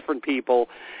 4 different people,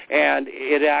 and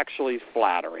it actually is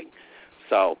flattering.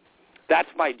 So that's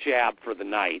my jab for the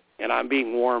night, and I'm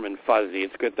being warm and fuzzy.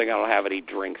 It's a good thing I don't have any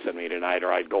drinks in me tonight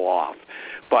or I'd go off.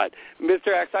 But, Mr.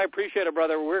 X, I appreciate it,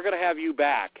 brother. We're going to have you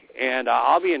back, and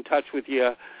I'll be in touch with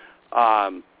you,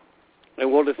 and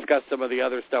we'll discuss some of the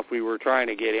other stuff we were trying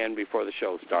to get in before the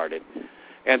show started.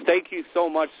 And thank you so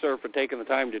much, sir, for taking the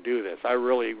time to do this. I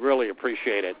really, really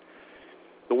appreciate it.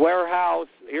 The warehouse,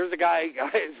 here's a guy,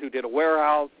 guys, who did a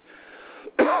warehouse,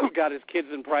 got his kids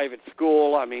in private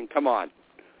school. I mean, come on.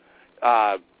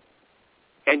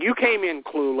 And you came in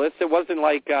clueless. It wasn't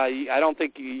like, I don't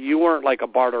think you weren't like a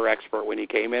barter expert when you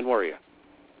came in, were you?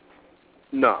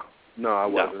 No, I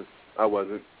wasn't. I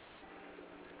wasn't.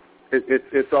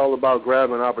 It's all about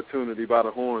grabbing opportunity by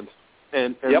the horns.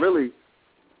 And yep. Really,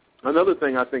 another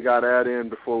thing I think I'd add in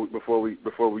before we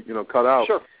cut out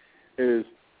sure. is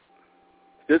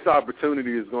this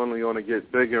opportunity is only going to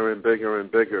get bigger and bigger and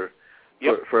bigger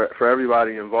yep. for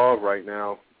everybody involved right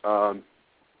now.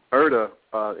 IRTA,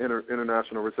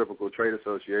 International Reciprocal Trade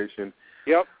Association.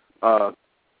 Yep.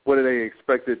 What do they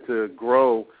expect it to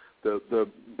grow the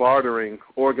bartering,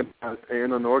 organized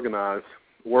and unorganized,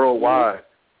 worldwide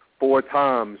 4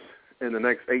 times in the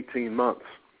next 18 months?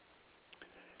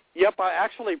 Yep,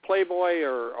 actually Playboy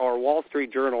or Wall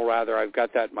Street Journal, rather, I've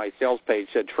got that in my sales page,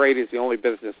 said trade is the only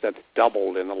business that's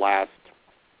doubled in the last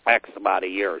X amount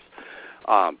of years.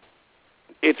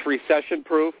 It's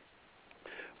recession-proof.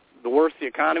 The worse the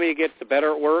economy gets, the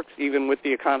better it works. Even with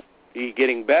the economy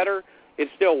getting better, it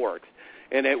still works.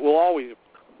 And it will always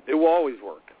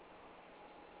work.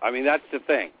 I mean, that's the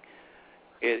thing.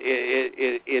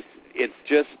 It's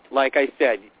just, like I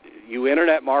said, you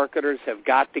Internet marketers have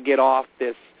got to get off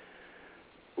this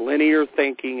linear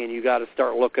thinking, and you got to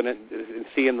start looking at and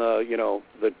seeing the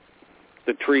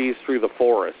trees through the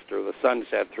forest, or the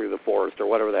sunset through the forest, or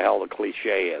whatever the hell the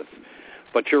cliche is.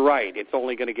 But you're right; it's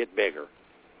only going to get bigger,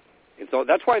 and so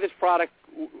that's why this product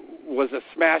was a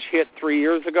smash hit 3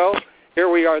 years ago. Here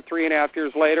we are 3.5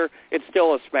 years later; it's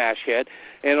still a smash hit,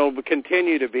 and it'll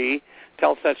continue to be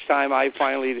till such time I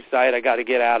finally decide I got to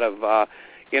get out of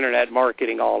Internet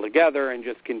marketing altogether and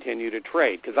just continue to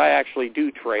trade, because I actually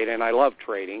do trade and I love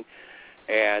trading,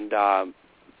 and I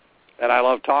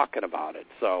love talking about it.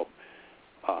 So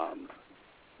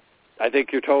I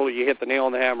think you hit the nail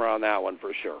on the hammer on that one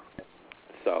for sure.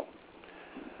 So,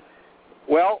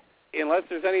 well, unless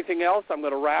there's anything else, I'm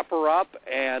going to wrap her up,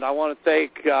 and I want to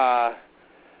thank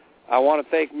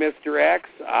Mr. X.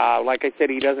 Like I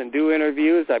said, he doesn't do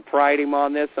interviews. I pride him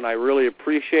on this, and I really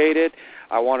appreciate it.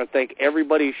 I want to thank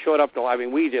everybody who showed up.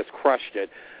 We just crushed it.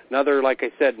 Another, like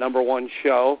I said, #1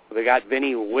 show. They got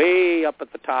Vinny way up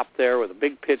at the top there with a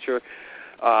big picture.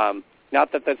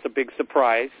 Not that that's a big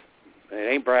surprise.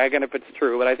 It ain't bragging if it's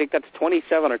true, but I think that's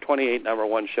 27 or 28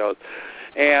 #1 shows.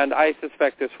 And I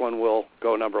suspect this one will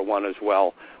go #1 as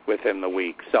well within the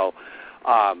week. So,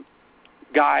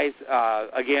 guys,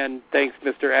 again, thanks,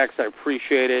 Mr. X. I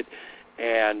appreciate it.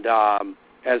 And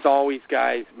as always,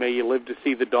 guys, may you live to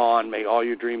see the dawn. May all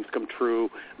your dreams come true.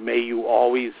 May you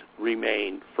always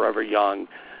remain forever young.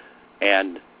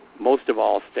 And most of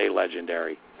all, stay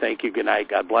legendary. Thank you. Good night.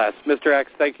 God bless. Mr.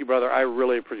 X, thank you, brother. I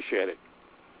really appreciate it.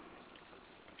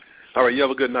 All right. You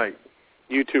have a good night.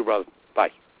 You too, brother.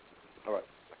 Bye. All right.